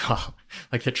work very well.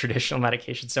 Like the traditional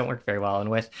medications don't work very well. And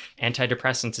with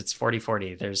antidepressants, it's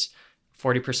 40-40. There's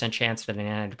 40% chance that an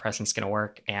antidepressant is going to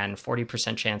work and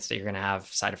 40% chance that you're going to have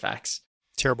side effects.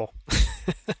 Terrible.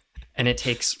 And it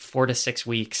takes 4 to 6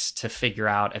 weeks to figure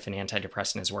out if an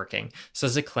antidepressant is working. So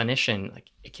as a clinician, like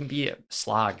it can be a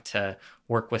slog to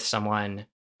work with someone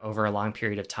over a long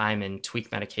period of time and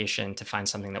tweak medication to find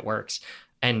something that works.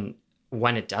 And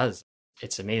when it does,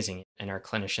 it's amazing. And our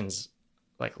clinicians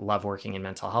like love working in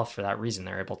mental health for that reason.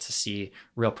 They're able to see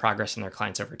real progress in their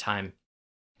clients over time.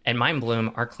 At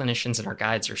Mindbloom, our clinicians and our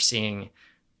guides are seeing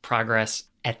progress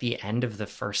at the end of the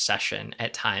first session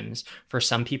at times. For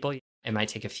some people, it might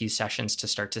take a few sessions to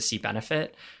start to see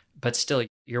benefit, but still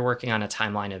you're working on a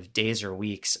timeline of days or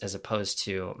weeks as opposed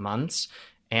to months.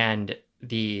 And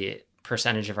the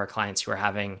percentage of our clients who are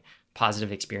having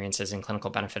positive experiences in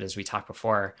clinical benefit, as we talked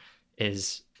before,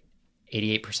 is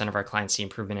 88% of our clients see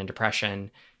improvement in depression.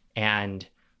 And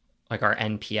like our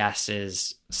NPS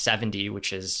is 70,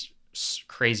 which is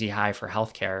crazy high for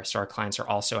healthcare. So our clients are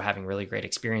also having really great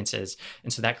experiences.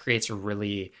 And so that creates a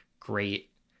really great,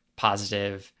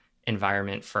 positive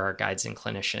environment for our guides and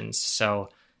clinicians. So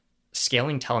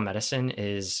scaling telemedicine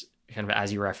is kind of,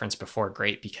 as you referenced before,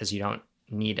 great because you don't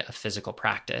need a physical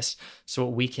practice. So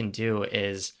what we can do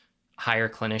is hire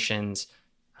clinicians,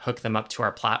 hook them up to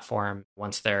our platform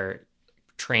once they're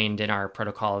trained in our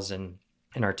protocols and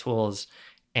in our tools,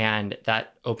 and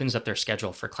that opens up their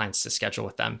schedule for clients to schedule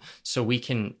with them. So we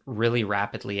can really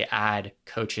rapidly add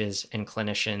coaches and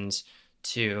clinicians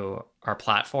to our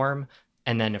platform.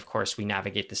 And then, of course, we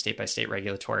navigate the state-by-state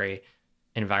regulatory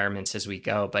environments as we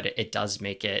go, but it does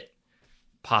make it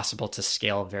possible to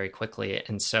scale very quickly.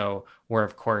 And so we're,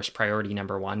 of course, priority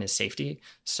number one is safety.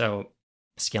 So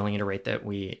scaling at a rate that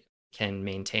we can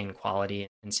maintain quality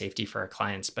and safety for our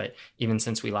clients. But even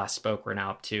since we last spoke, we're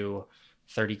now up to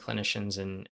 30 clinicians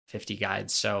and 50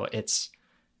 guides. So it's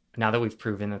now that we've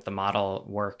proven that the model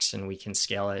works and we can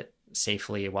scale it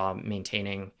safely while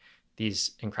maintaining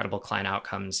these incredible client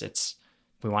outcomes,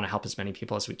 we want to help as many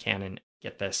people as we can and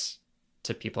get this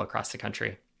to people across the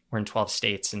country. We're in 12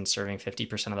 states and serving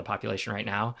 50% of the population right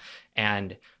now.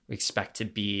 And we expect to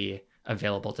be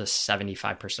available to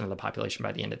 75% of the population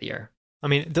by the end of the year. I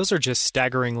mean, those are just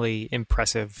staggeringly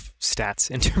impressive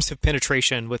stats in terms of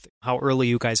penetration with how early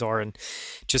you guys are and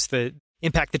just the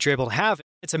impact that you're able to have.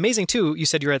 It's amazing, too. You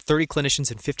said you're at 30 clinicians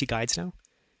and 50 guides now.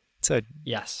 It's a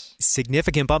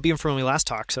significant bump even from when we last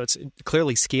talked. So it's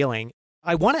clearly scaling.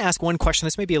 I want to ask one question.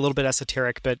 This may be a little bit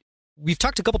esoteric, but we've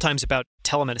talked a couple times about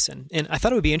telemedicine, and I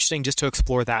thought it would be interesting just to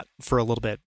explore that for a little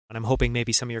bit. And I'm hoping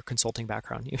maybe some of your consulting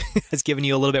background has given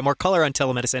you a little bit more color on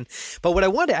telemedicine. But what I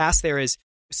wanted to ask there is,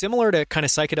 similar to kind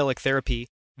of psychedelic therapy,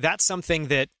 that's something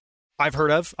that I've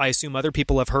heard of. I assume other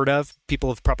people have heard of. People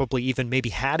have probably even maybe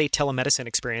had a telemedicine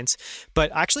experience.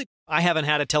 But actually, I haven't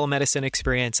had a telemedicine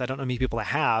experience. I don't know many people that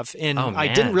have. And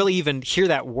I didn't really even hear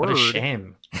that word. What a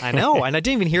shame. I know. And I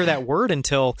didn't even hear that word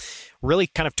until really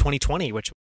kind of 2020,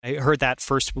 which I heard that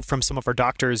first from some of our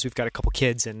doctors. We've got a couple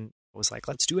kids and it was like,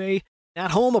 let's do a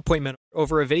at-home appointment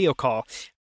over a video call.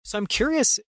 So I'm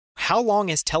curious, how long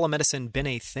has telemedicine been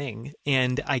a thing?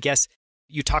 And I guess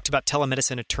you talked about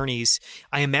telemedicine attorneys.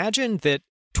 I imagine that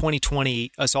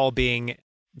 2020, us all being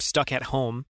stuck at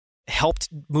home, helped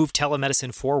move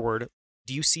telemedicine forward.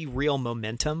 Do you see real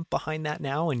momentum behind that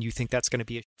now? And you think that's going to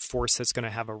be a force that's going to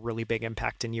have a really big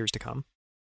impact in years to come?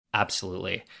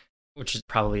 Absolutely. Which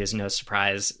probably is no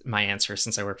surprise, my answer,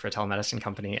 since I work for a telemedicine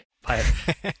company. But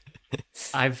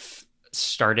I've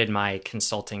started my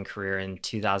consulting career in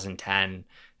 2010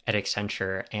 at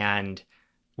Accenture, and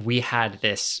we had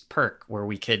this perk where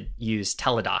we could use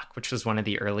Teladoc, which was one of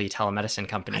the early telemedicine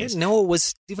companies. I didn't know it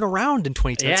was even around in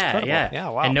 2010. Yeah,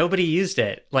 wow. And nobody used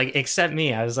it, like, except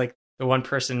me. I was like the one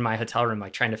person in my hotel room,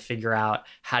 like trying to figure out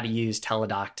how to use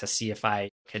Teladoc to see if I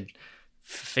could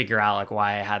figure out like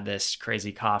why I had this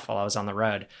crazy cough while I was on the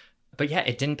road. But yeah,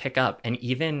 it didn't pick up. And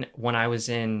even when I was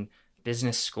in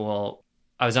business school,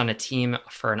 I was on a team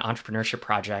for an entrepreneurship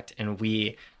project, and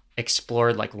we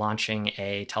explored like launching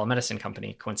a telemedicine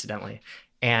company, coincidentally.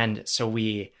 And so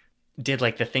we did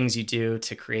like the things you do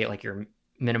to create like your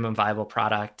minimum viable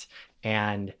product,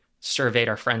 and surveyed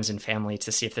our friends and family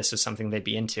to see if this was something they'd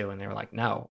be into. And they were like,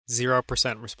 no.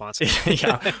 0% response.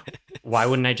 Yeah. Why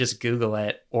wouldn't I just Google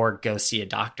it or go see a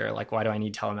doctor? Like, why do I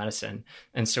need telemedicine?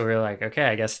 And so we were like, okay,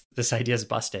 I guess this idea is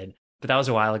busted. But that was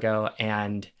a while ago.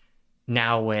 And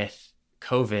now with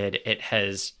COVID, it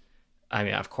has, I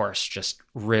mean, of course, just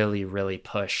really, really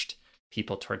pushed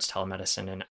people towards telemedicine.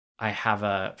 And I have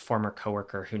a former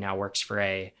coworker who now works for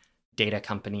a data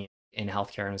company in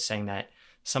healthcare and was saying that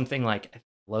something like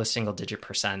low single-digit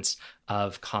 %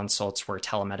 of consults were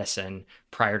telemedicine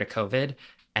prior to COVID.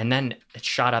 And then it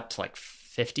shot up to like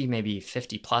 50, maybe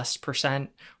 50+%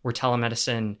 were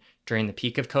telemedicine during the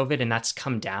peak of COVID. And that's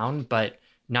come down, but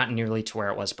not nearly to where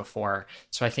it was before.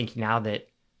 So I think now that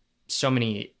so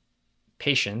many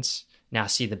patients now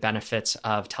see the benefits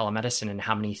of telemedicine and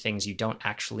how many things you don't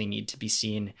actually need to be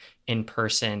seen in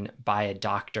person by a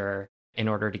doctor in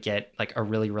order to get like a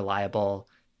really reliable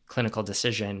clinical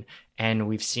decision. And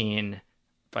we've seen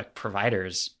like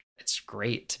providers, it's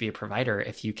great to be a provider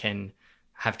if you can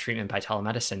have treatment by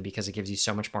telemedicine because it gives you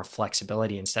so much more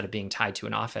flexibility instead of being tied to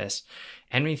an office.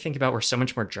 And when you think about, we're so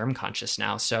much more germ conscious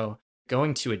now. So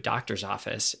going to a doctor's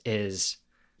office is,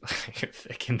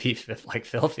 it can be like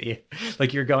filthy.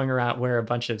 Like you're going around where a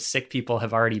bunch of sick people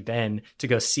have already been to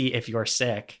go see if you're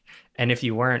sick. And if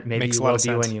you weren't, maybe you will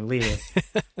be when you leave.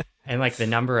 And like the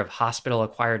number of hospital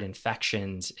acquired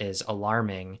infections is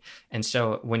alarming. And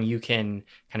so when you can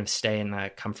kind of stay in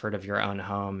the comfort of your own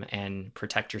home and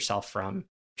protect yourself from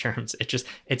germs,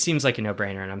 it seems like a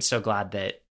no-brainer. And I'm so glad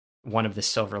that one of the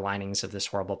silver linings of this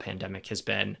horrible pandemic has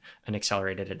been an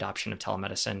accelerated adoption of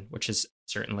telemedicine, which has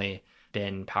certainly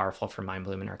been powerful for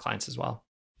Mindbloom and our clients as well.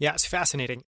 Yeah, it's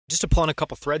fascinating. Just to pull on a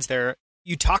couple threads there,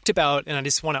 you talked about, and I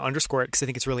just want to underscore it because I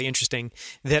think it's really interesting,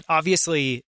 that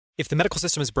obviously if the medical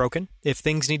system is broken, if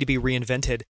things need to be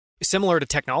reinvented, similar to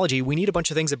technology, we need a bunch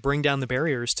of things that bring down the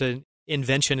barriers to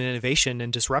invention and innovation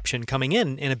and disruption coming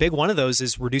in. And a big one of those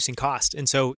is reducing cost. And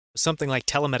so something like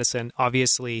telemedicine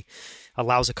obviously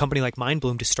allows a company like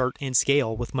Mindbloom to start and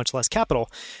scale with much less capital.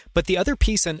 But the other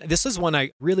piece, and this is one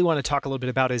I really want to talk a little bit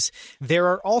about, is there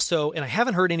are also, and I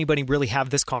haven't heard anybody really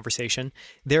have this conversation,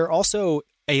 there are also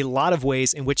a lot of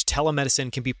ways in which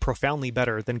telemedicine can be profoundly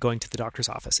better than going to the doctor's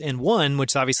office. And one,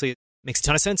 which obviously makes a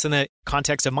ton of sense in the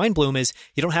context of Mindbloom, is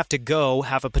you don't have to go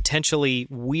have a potentially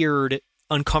weird,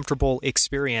 uncomfortable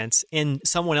experience in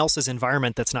someone else's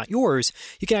environment that's not yours.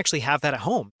 You can actually have that at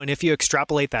home. And if you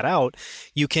extrapolate that out,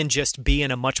 you can just be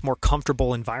in a much more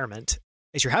comfortable environment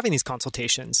as you're having these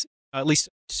consultations. At least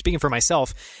speaking for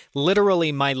myself,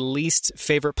 literally my least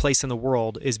favorite place in the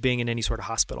world is being in any sort of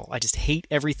hospital. I just hate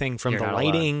everything from the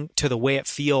lighting to the way it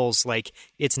feels. Like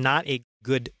it's not a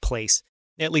good place,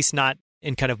 at least not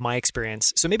in kind of my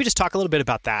experience. So maybe just talk a little bit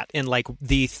about that and like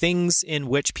the things in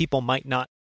which people might not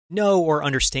know or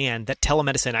understand that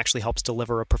telemedicine actually helps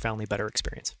deliver a profoundly better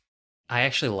experience. I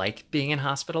actually like being in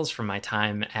hospitals from my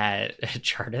time at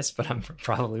Chartis, but I'm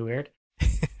probably weird.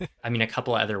 I mean, a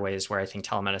couple of other ways where I think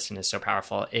telemedicine is so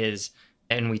powerful is,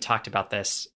 and we talked about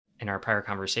this in our prior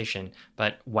conversation,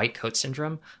 but white coat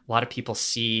syndrome. A lot of people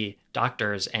see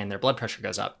doctors and their blood pressure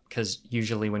goes up because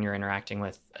usually when you're interacting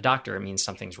with a doctor, it means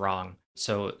something's wrong.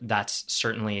 So that's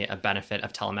certainly a benefit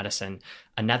of telemedicine.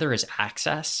 Another is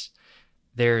access.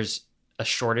 There's a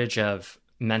shortage of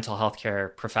mental health care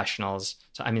professionals.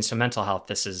 So mental health,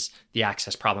 the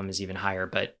access problem is even higher,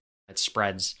 but it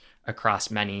spreads across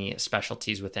many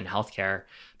specialties within healthcare.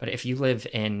 But if you live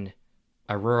in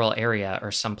a rural area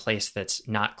or some place that's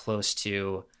not close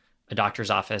to a doctor's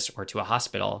office or to a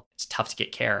hospital, it's tough to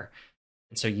get care.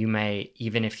 And so you may,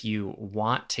 even if you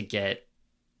want to get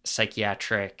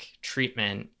psychiatric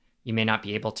treatment, you may not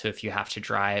be able to if you have to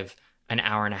drive an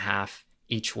hour and a half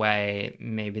each way.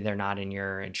 Maybe they're not in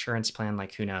your insurance plan,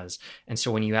 like who knows. And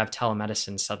so when you have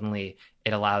telemedicine, suddenly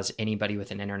it allows anybody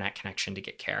with an internet connection to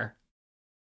get care.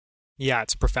 Yeah,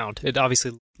 it's profound. It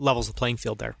obviously levels the playing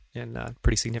field there in a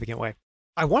pretty significant way.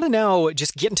 I want to now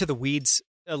just get into the weeds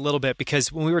a little bit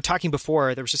because when we were talking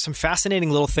before, there was just some fascinating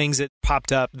little things that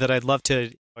popped up that I'd love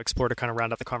to explore to kind of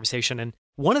round out the conversation. And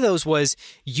one of those was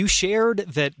you shared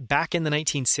that back in the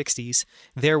 1960s,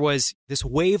 there was this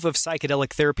wave of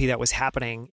psychedelic therapy that was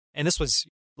happening. And this was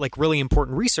like really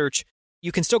important research.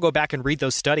 You can still go back and read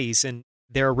those studies and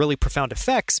there are really profound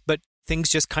effects, but things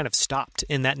just kind of stopped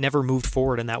and that never moved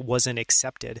forward and that wasn't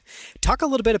accepted. Talk a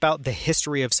little bit about the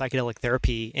history of psychedelic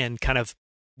therapy and kind of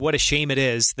what a shame it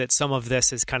is that some of this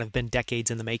has kind of been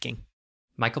decades in the making.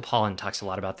 Michael Pollan talks a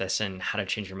lot about this in How to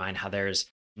Change Your Mind, how there's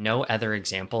no other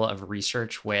example of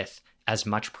research with as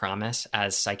much promise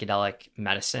as psychedelic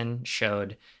medicine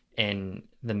showed in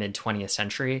the mid 20th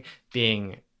century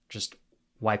being just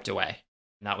wiped away.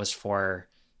 And that was for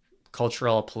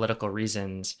cultural, political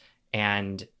reasons.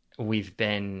 And we've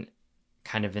been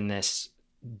kind of in this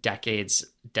decades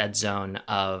dead zone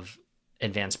of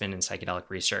advancement in psychedelic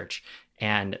research.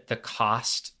 And the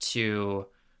cost to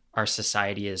our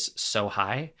society is so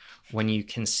high when you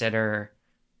consider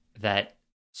that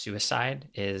suicide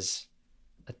is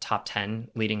a top 10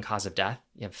 leading cause of death.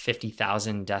 You have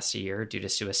 50,000 deaths a year due to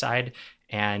suicide,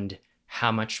 and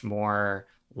how much more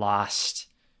lost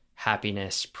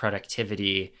happiness,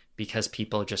 productivity, because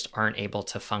people just aren't able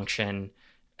to function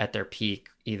at their peak,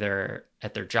 either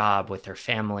at their job, with their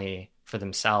family, for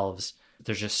themselves.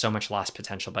 There's just so much lost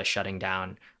potential by shutting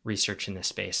down research in this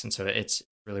space. And so it's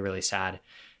really, really sad.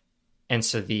 And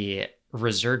so the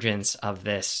resurgence of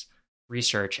this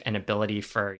research and ability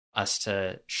for us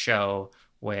to show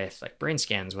with like brain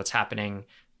scans what's happening,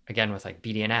 again, with like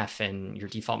BDNF and your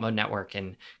default mode network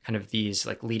and kind of these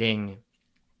like leading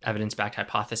evidence-backed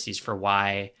hypotheses for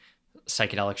why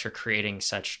psychedelics are creating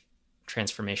such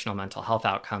transformational mental health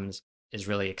outcomes is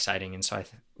really exciting. And so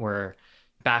we're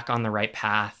back on the right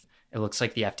path. It looks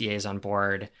like the FDA is on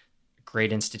board.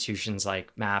 Great institutions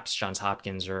like MAPS, Johns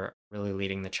Hopkins are really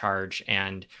leading the charge.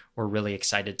 And we're really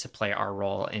excited to play our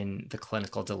role in the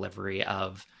clinical delivery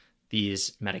of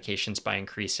these medications by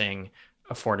increasing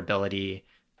affordability,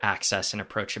 access, and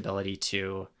approachability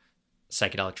to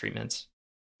psychedelic treatments.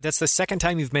 That's the second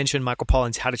time you've mentioned Michael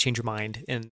Pollan's How to Change Your Mind,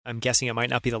 and I'm guessing it might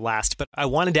not be the last, but I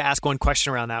wanted to ask one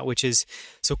question around that, which is,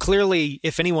 so clearly,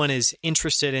 if anyone is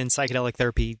interested in psychedelic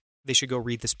therapy, they should go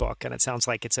read this book. And it sounds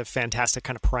like it's a fantastic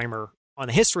kind of primer on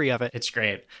the history of it. It's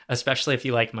great, especially if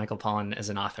you like Michael Pollan as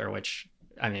an author, which,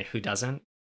 I mean, who doesn't?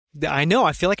 I know.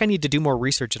 I feel like I need to do more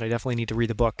research, and I definitely need to read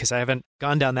the book because I haven't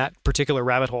gone down that particular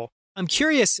rabbit hole. I'm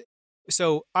curious.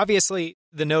 So obviously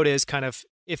the note is kind of,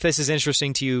 if this is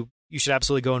interesting to you, you should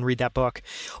absolutely go and read that book.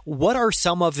 What are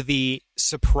some of the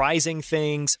surprising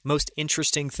things, most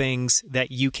interesting things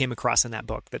that you came across in that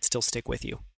book that still stick with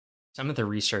you? Some of the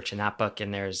research in that book,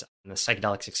 and there's the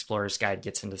Psychedelics Explorer's Guide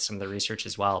gets into some of the research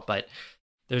as well, but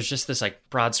there's just this like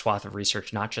broad swath of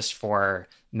research, not just for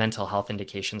mental health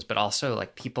indications, but also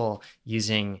like people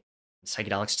using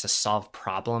psychedelics to solve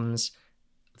problems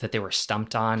that they were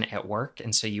stumped on at work.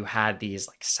 And so you had these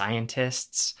like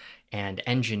scientists and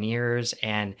engineers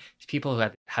and people who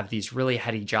have these really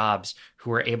heady jobs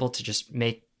who were able to just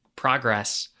make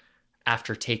progress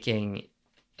after taking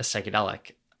a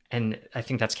psychedelic. And I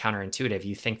think that's counterintuitive.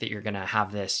 You think that you're going to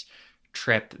have this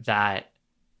trip that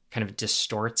kind of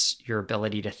distorts your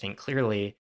ability to think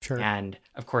clearly. Sure. And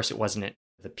of course, it wasn't at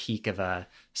the peak of a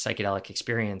psychedelic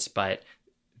experience, but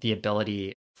the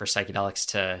ability for psychedelics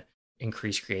to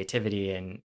increase creativity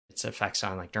and its effects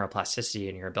on like neuroplasticity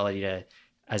and your ability to,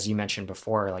 as you mentioned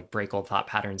before, like break old thought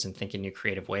patterns and think in new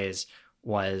creative ways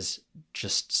was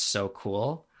just so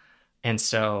cool. And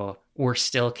so we're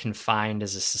still confined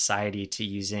as a society to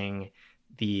using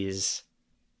these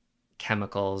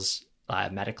chemicals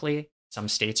medically. Some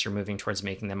states are moving towards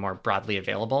making them more broadly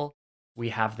available. We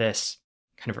have this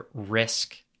kind of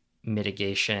risk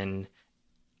mitigation,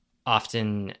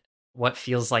 often what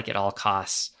feels like at all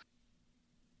costs,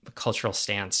 the cultural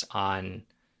stance on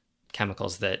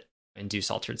chemicals that induce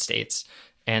altered states.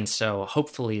 And so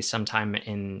hopefully sometime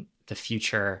in the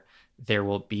future, there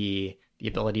will be the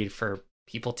ability for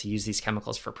people to use these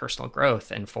chemicals for personal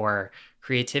growth and for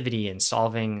creativity and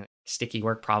solving sticky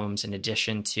work problems in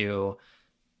addition to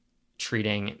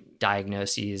treating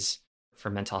diagnoses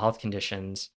for mental health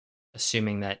conditions,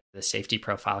 assuming that the safety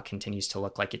profile continues to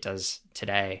look like it does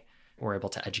today. We're able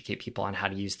to educate people on how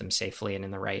to use them safely and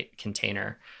in the right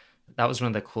container. That was one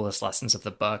of the coolest lessons of the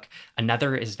book.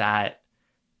 Another is that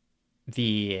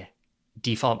the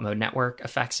default mode network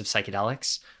effects of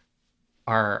psychedelics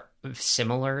are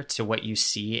similar to what you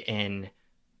see in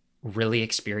really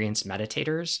experienced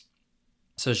meditators.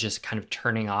 So it's just kind of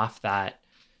turning off that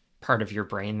part of your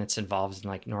brain that's involved in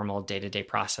like normal day-to-day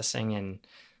processing and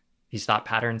these thought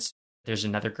patterns. There's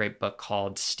another great book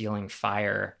called Stealing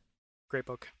Fire. Great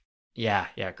book. Yeah,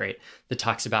 great. That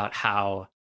talks about how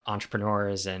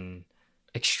entrepreneurs and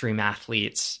extreme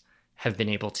athletes have been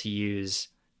able to use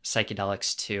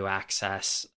psychedelics to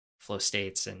access flow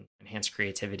states and enhance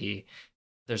creativity.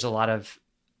 There's a lot of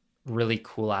really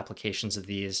cool applications of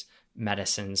these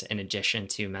medicines in addition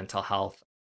to mental health.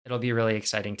 It'll be really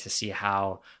exciting to see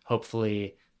how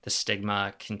hopefully the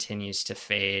stigma continues to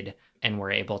fade and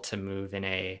we're able to move in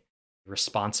a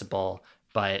responsible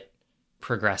but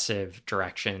progressive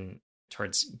direction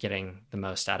towards getting the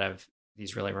most out of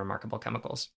these really remarkable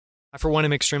chemicals. I, for one,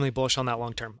 am extremely bullish on that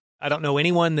long term. I don't know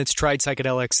anyone that's tried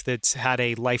psychedelics that's had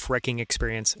a life-wrecking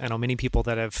experience. I know many people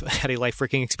that have had a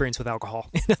life-wrecking experience with alcohol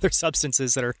and other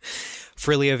substances that are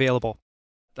freely available.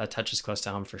 That touches close to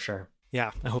home for sure.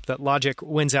 Yeah, I hope that logic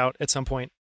wins out at some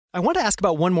point. I want to ask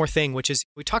about one more thing, which is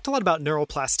we talked a lot about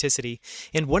neuroplasticity.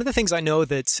 And one of the things I know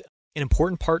that's an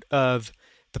important part of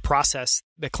the process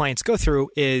that clients go through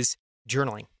is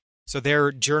journaling. So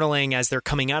they're journaling as they're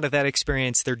coming out of that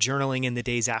experience. They're journaling in the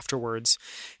days afterwards.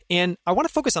 And I want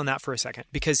to focus on that for a second,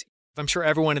 because I'm sure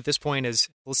everyone at this point has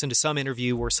listened to some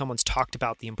interview where someone's talked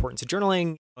about the importance of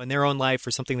journaling in their own life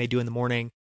or something they do in the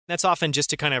morning. That's often just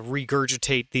to kind of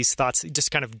regurgitate these thoughts,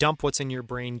 just kind of dump what's in your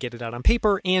brain, get it out on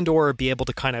paper, and or be able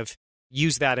to kind of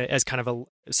use that as kind of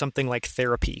something like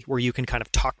therapy, where you can kind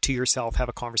of talk to yourself, have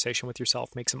a conversation with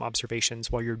yourself, make some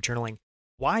observations while you're journaling.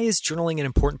 Why is journaling an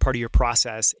important part of your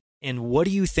process? And what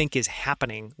do you think is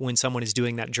happening when someone is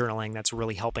doing that journaling that's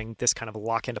really helping this kind of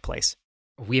lock into place?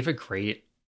 We have a great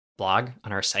blog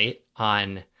on our site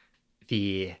on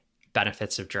the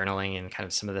benefits of journaling and kind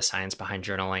of some of the science behind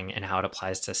journaling and how it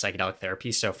applies to psychedelic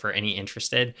therapy. So for any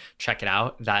interested, check it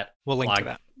out. We'll link to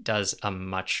that. Does a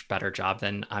much better job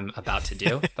than I'm about to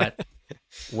do. But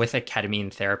with a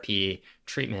ketamine therapy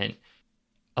treatment,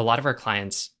 a lot of our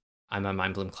clients, I'm a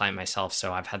Mindbloom client myself,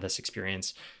 so I've had this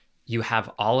experience. You have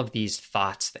all of these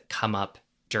thoughts that come up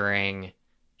during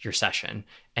your session.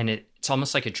 And it's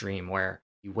almost like a dream where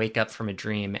you wake up from a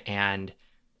dream and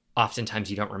oftentimes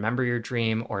you don't remember your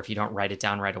dream, or if you don't write it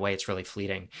down right away, it's really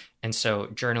fleeting. And so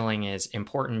journaling is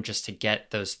important just to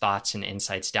get those thoughts and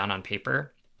insights down on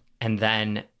paper. And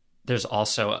then there's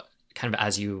also kind of,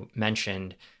 as you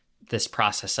mentioned, this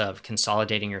process of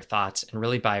consolidating your thoughts, and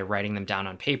really by writing them down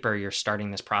on paper, you're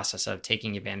starting this process of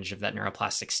taking advantage of that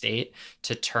neuroplastic state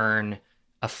to turn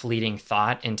a fleeting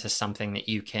thought into something that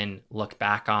you can look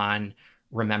back on,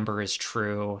 remember is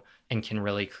true, and can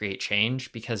really create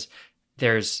change. Because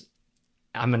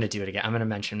I'm going to do it again. I'm going to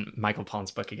mention Michael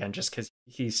Pollan's book again, just because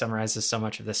he summarizes so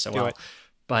much of this so well.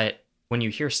 But when you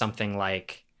hear something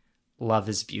like love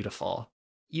is beautiful,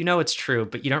 you know it's true,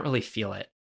 but you don't really feel it.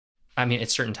 I mean,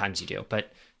 at certain times you do,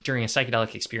 but during a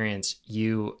psychedelic experience,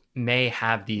 you may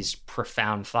have these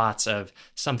profound thoughts of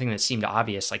something that seemed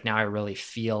obvious. Like, now I really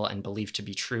feel and believe to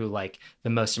be true. Like,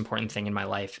 the most important thing in my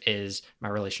life is my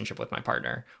relationship with my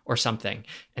partner or something.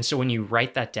 And so when you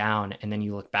write that down and then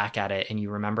you look back at it and you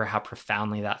remember how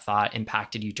profoundly that thought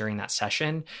impacted you during that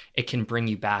session, it can bring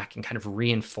you back and kind of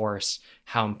reinforce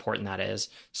how important that is.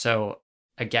 So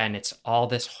again, it's all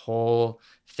this whole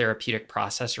therapeutic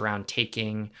process around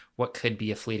taking what could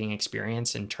be a fleeting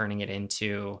experience and turning it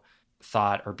into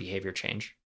thought or behavior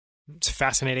change. It's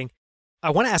fascinating. I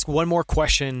want to ask one more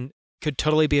question. Could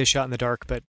totally be a shot in the dark,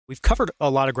 but we've covered a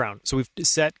lot of ground. So we've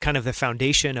set kind of the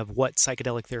foundation of what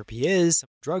psychedelic therapy is,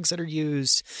 drugs that are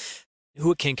used,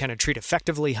 who it can kind of treat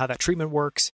effectively, how that treatment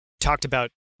works. Talked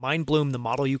about Mindbloom, the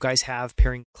model you guys have,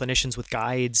 pairing clinicians with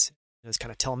guides, this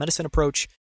kind of telemedicine approach.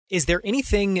 Is there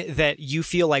anything that you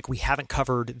feel like we haven't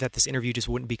covered that this interview just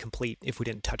wouldn't be complete if we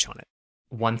didn't touch on it?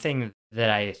 One thing that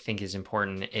I think is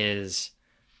important is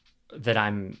that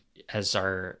I'm, as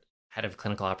our head of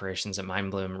clinical operations at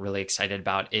Mindbloom, really excited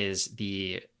about is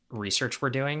the research we're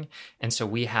doing. And so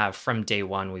we have, from day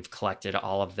one, we've collected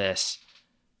all of this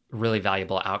really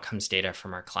valuable outcomes data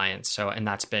from our clients. So, and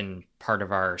that's been part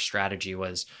of our strategy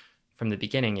was from the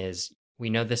beginning is we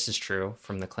know this is true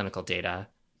from the clinical data,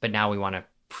 but now we want to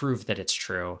prove that it's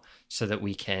true so that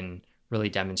we can really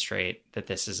demonstrate that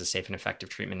this is a safe and effective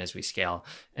treatment as we scale.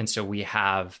 And so we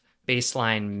have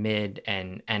baseline, mid,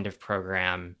 and end of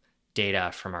program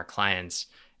data from our clients.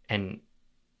 And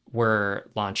we're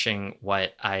launching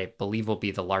what I believe will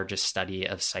be the largest study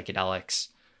of psychedelics,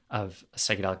 of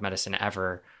psychedelic medicine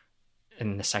ever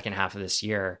in the second half of this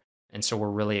year. And so we're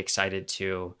really excited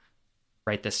to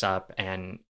write this up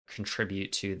and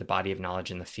contribute to the body of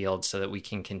knowledge in the field so that we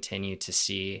can continue to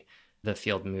see the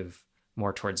field move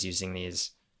more towards using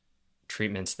these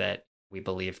treatments that we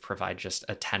believe provide just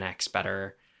a 10x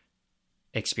better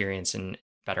experience and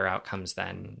better outcomes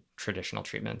than traditional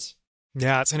treatments.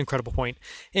 Yeah, it's an incredible point.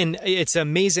 And it's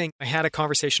amazing. I had a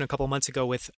conversation a couple of months ago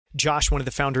with Josh, one of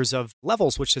the founders of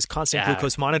Levels, which is constant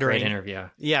glucose monitoring. Great interview.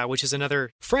 Yeah, which is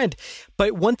another friend.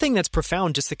 But one thing that's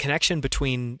profound, just the connection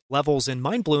between Levels and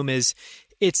Mindbloom, is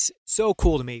it's so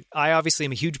cool to me. I obviously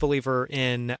am a huge believer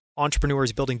in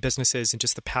entrepreneurs building businesses and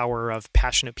just the power of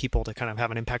passionate people to kind of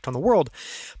have an impact on the world.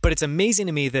 But it's amazing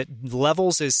to me that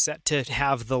Levels is set to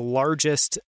have the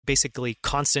largest, basically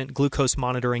constant glucose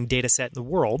monitoring data set in the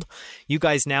world. You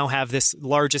guys now have this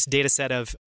largest data set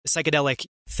of psychedelic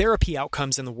therapy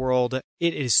outcomes in the world.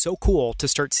 It is so cool to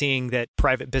start seeing that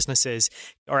private businesses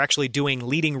are actually doing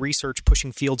leading research,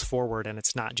 pushing fields forward, and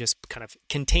it's not just kind of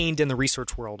contained in the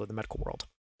research world or the medical world.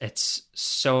 It's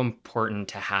so important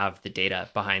to have the data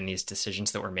behind these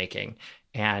decisions that we're making.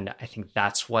 And I think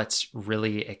that's what's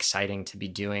really exciting to be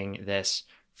doing this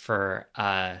for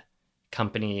a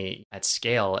company at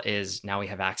scale is now we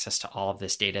have access to all of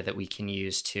this data that we can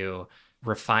use to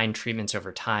refine treatments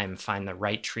over time, find the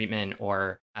right treatment,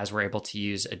 or as we're able to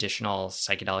use additional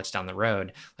psychedelics down the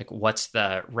road, like what's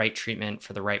the right treatment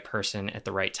for the right person at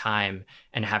the right time,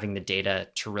 and having the data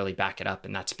to really back it up.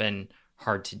 And that's been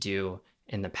hard to do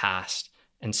in the past.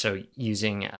 And so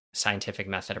using a scientific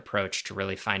method approach to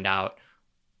really find out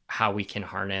how we can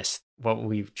harness what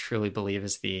we truly believe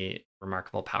is the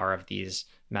remarkable power of these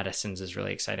medicines is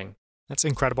really exciting. That's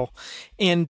incredible.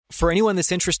 And for anyone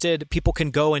that's interested, people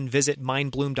can go and visit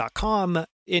mindbloom.com.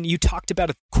 And you talked about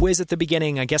a quiz at the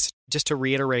beginning. I guess just to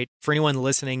reiterate, for anyone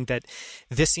listening that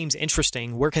this seems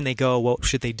interesting, where can they go? What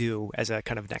should they do as a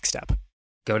kind of next step?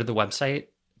 Go to the website.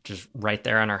 Just right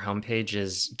there on our homepage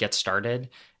is Get Started.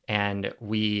 And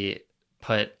we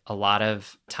put a lot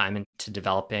of time into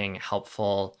developing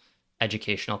helpful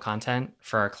educational content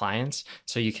for our clients.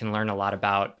 So you can learn a lot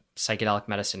about psychedelic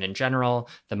medicine in general,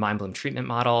 the Mindbloom treatment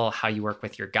model, how you work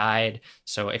with your guide.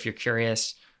 So if you're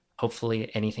curious, hopefully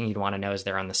anything you'd want to know is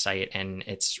there on the site. And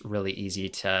it's really easy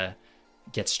to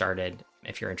get started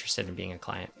if you're interested in being a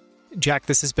client. Jack,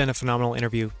 this has been a phenomenal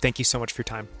interview. Thank you so much for your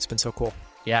time. It's been so cool.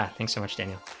 Yeah, thanks so much,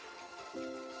 Daniel.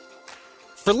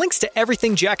 For links to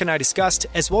everything Jack and I discussed,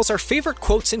 as well as our favorite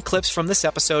quotes and clips from this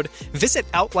episode,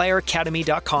 visit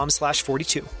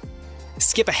outlieracademy.com/42.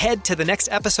 Skip ahead to the next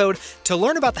episode to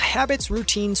learn about the habits,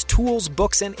 routines, tools,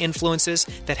 books, and influences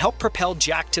that help propel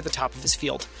Jack to the top of his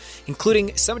field,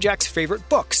 including some of Jack's favorite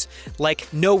books,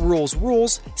 like No Rules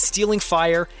Rules, Stealing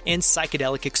Fire, and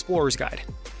Psychedelic Explorer's Guide.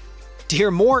 To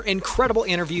hear more incredible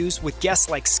interviews with guests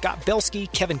like Scott Belsky,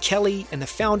 Kevin Kelly, and the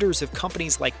founders of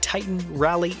companies like Titan,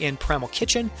 Rally, and Primal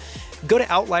Kitchen, go to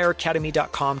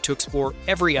outlieracademy.com to explore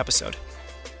every episode.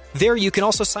 There, you can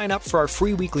also sign up for our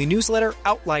free weekly newsletter,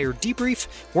 Outlier Debrief,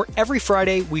 where every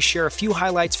Friday we share a few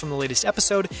highlights from the latest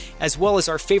episode, as well as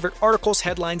our favorite articles,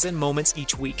 headlines, and moments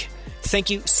each week. Thank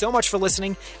you so much for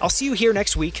listening. I'll see you here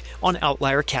next week on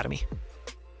Outlier Academy.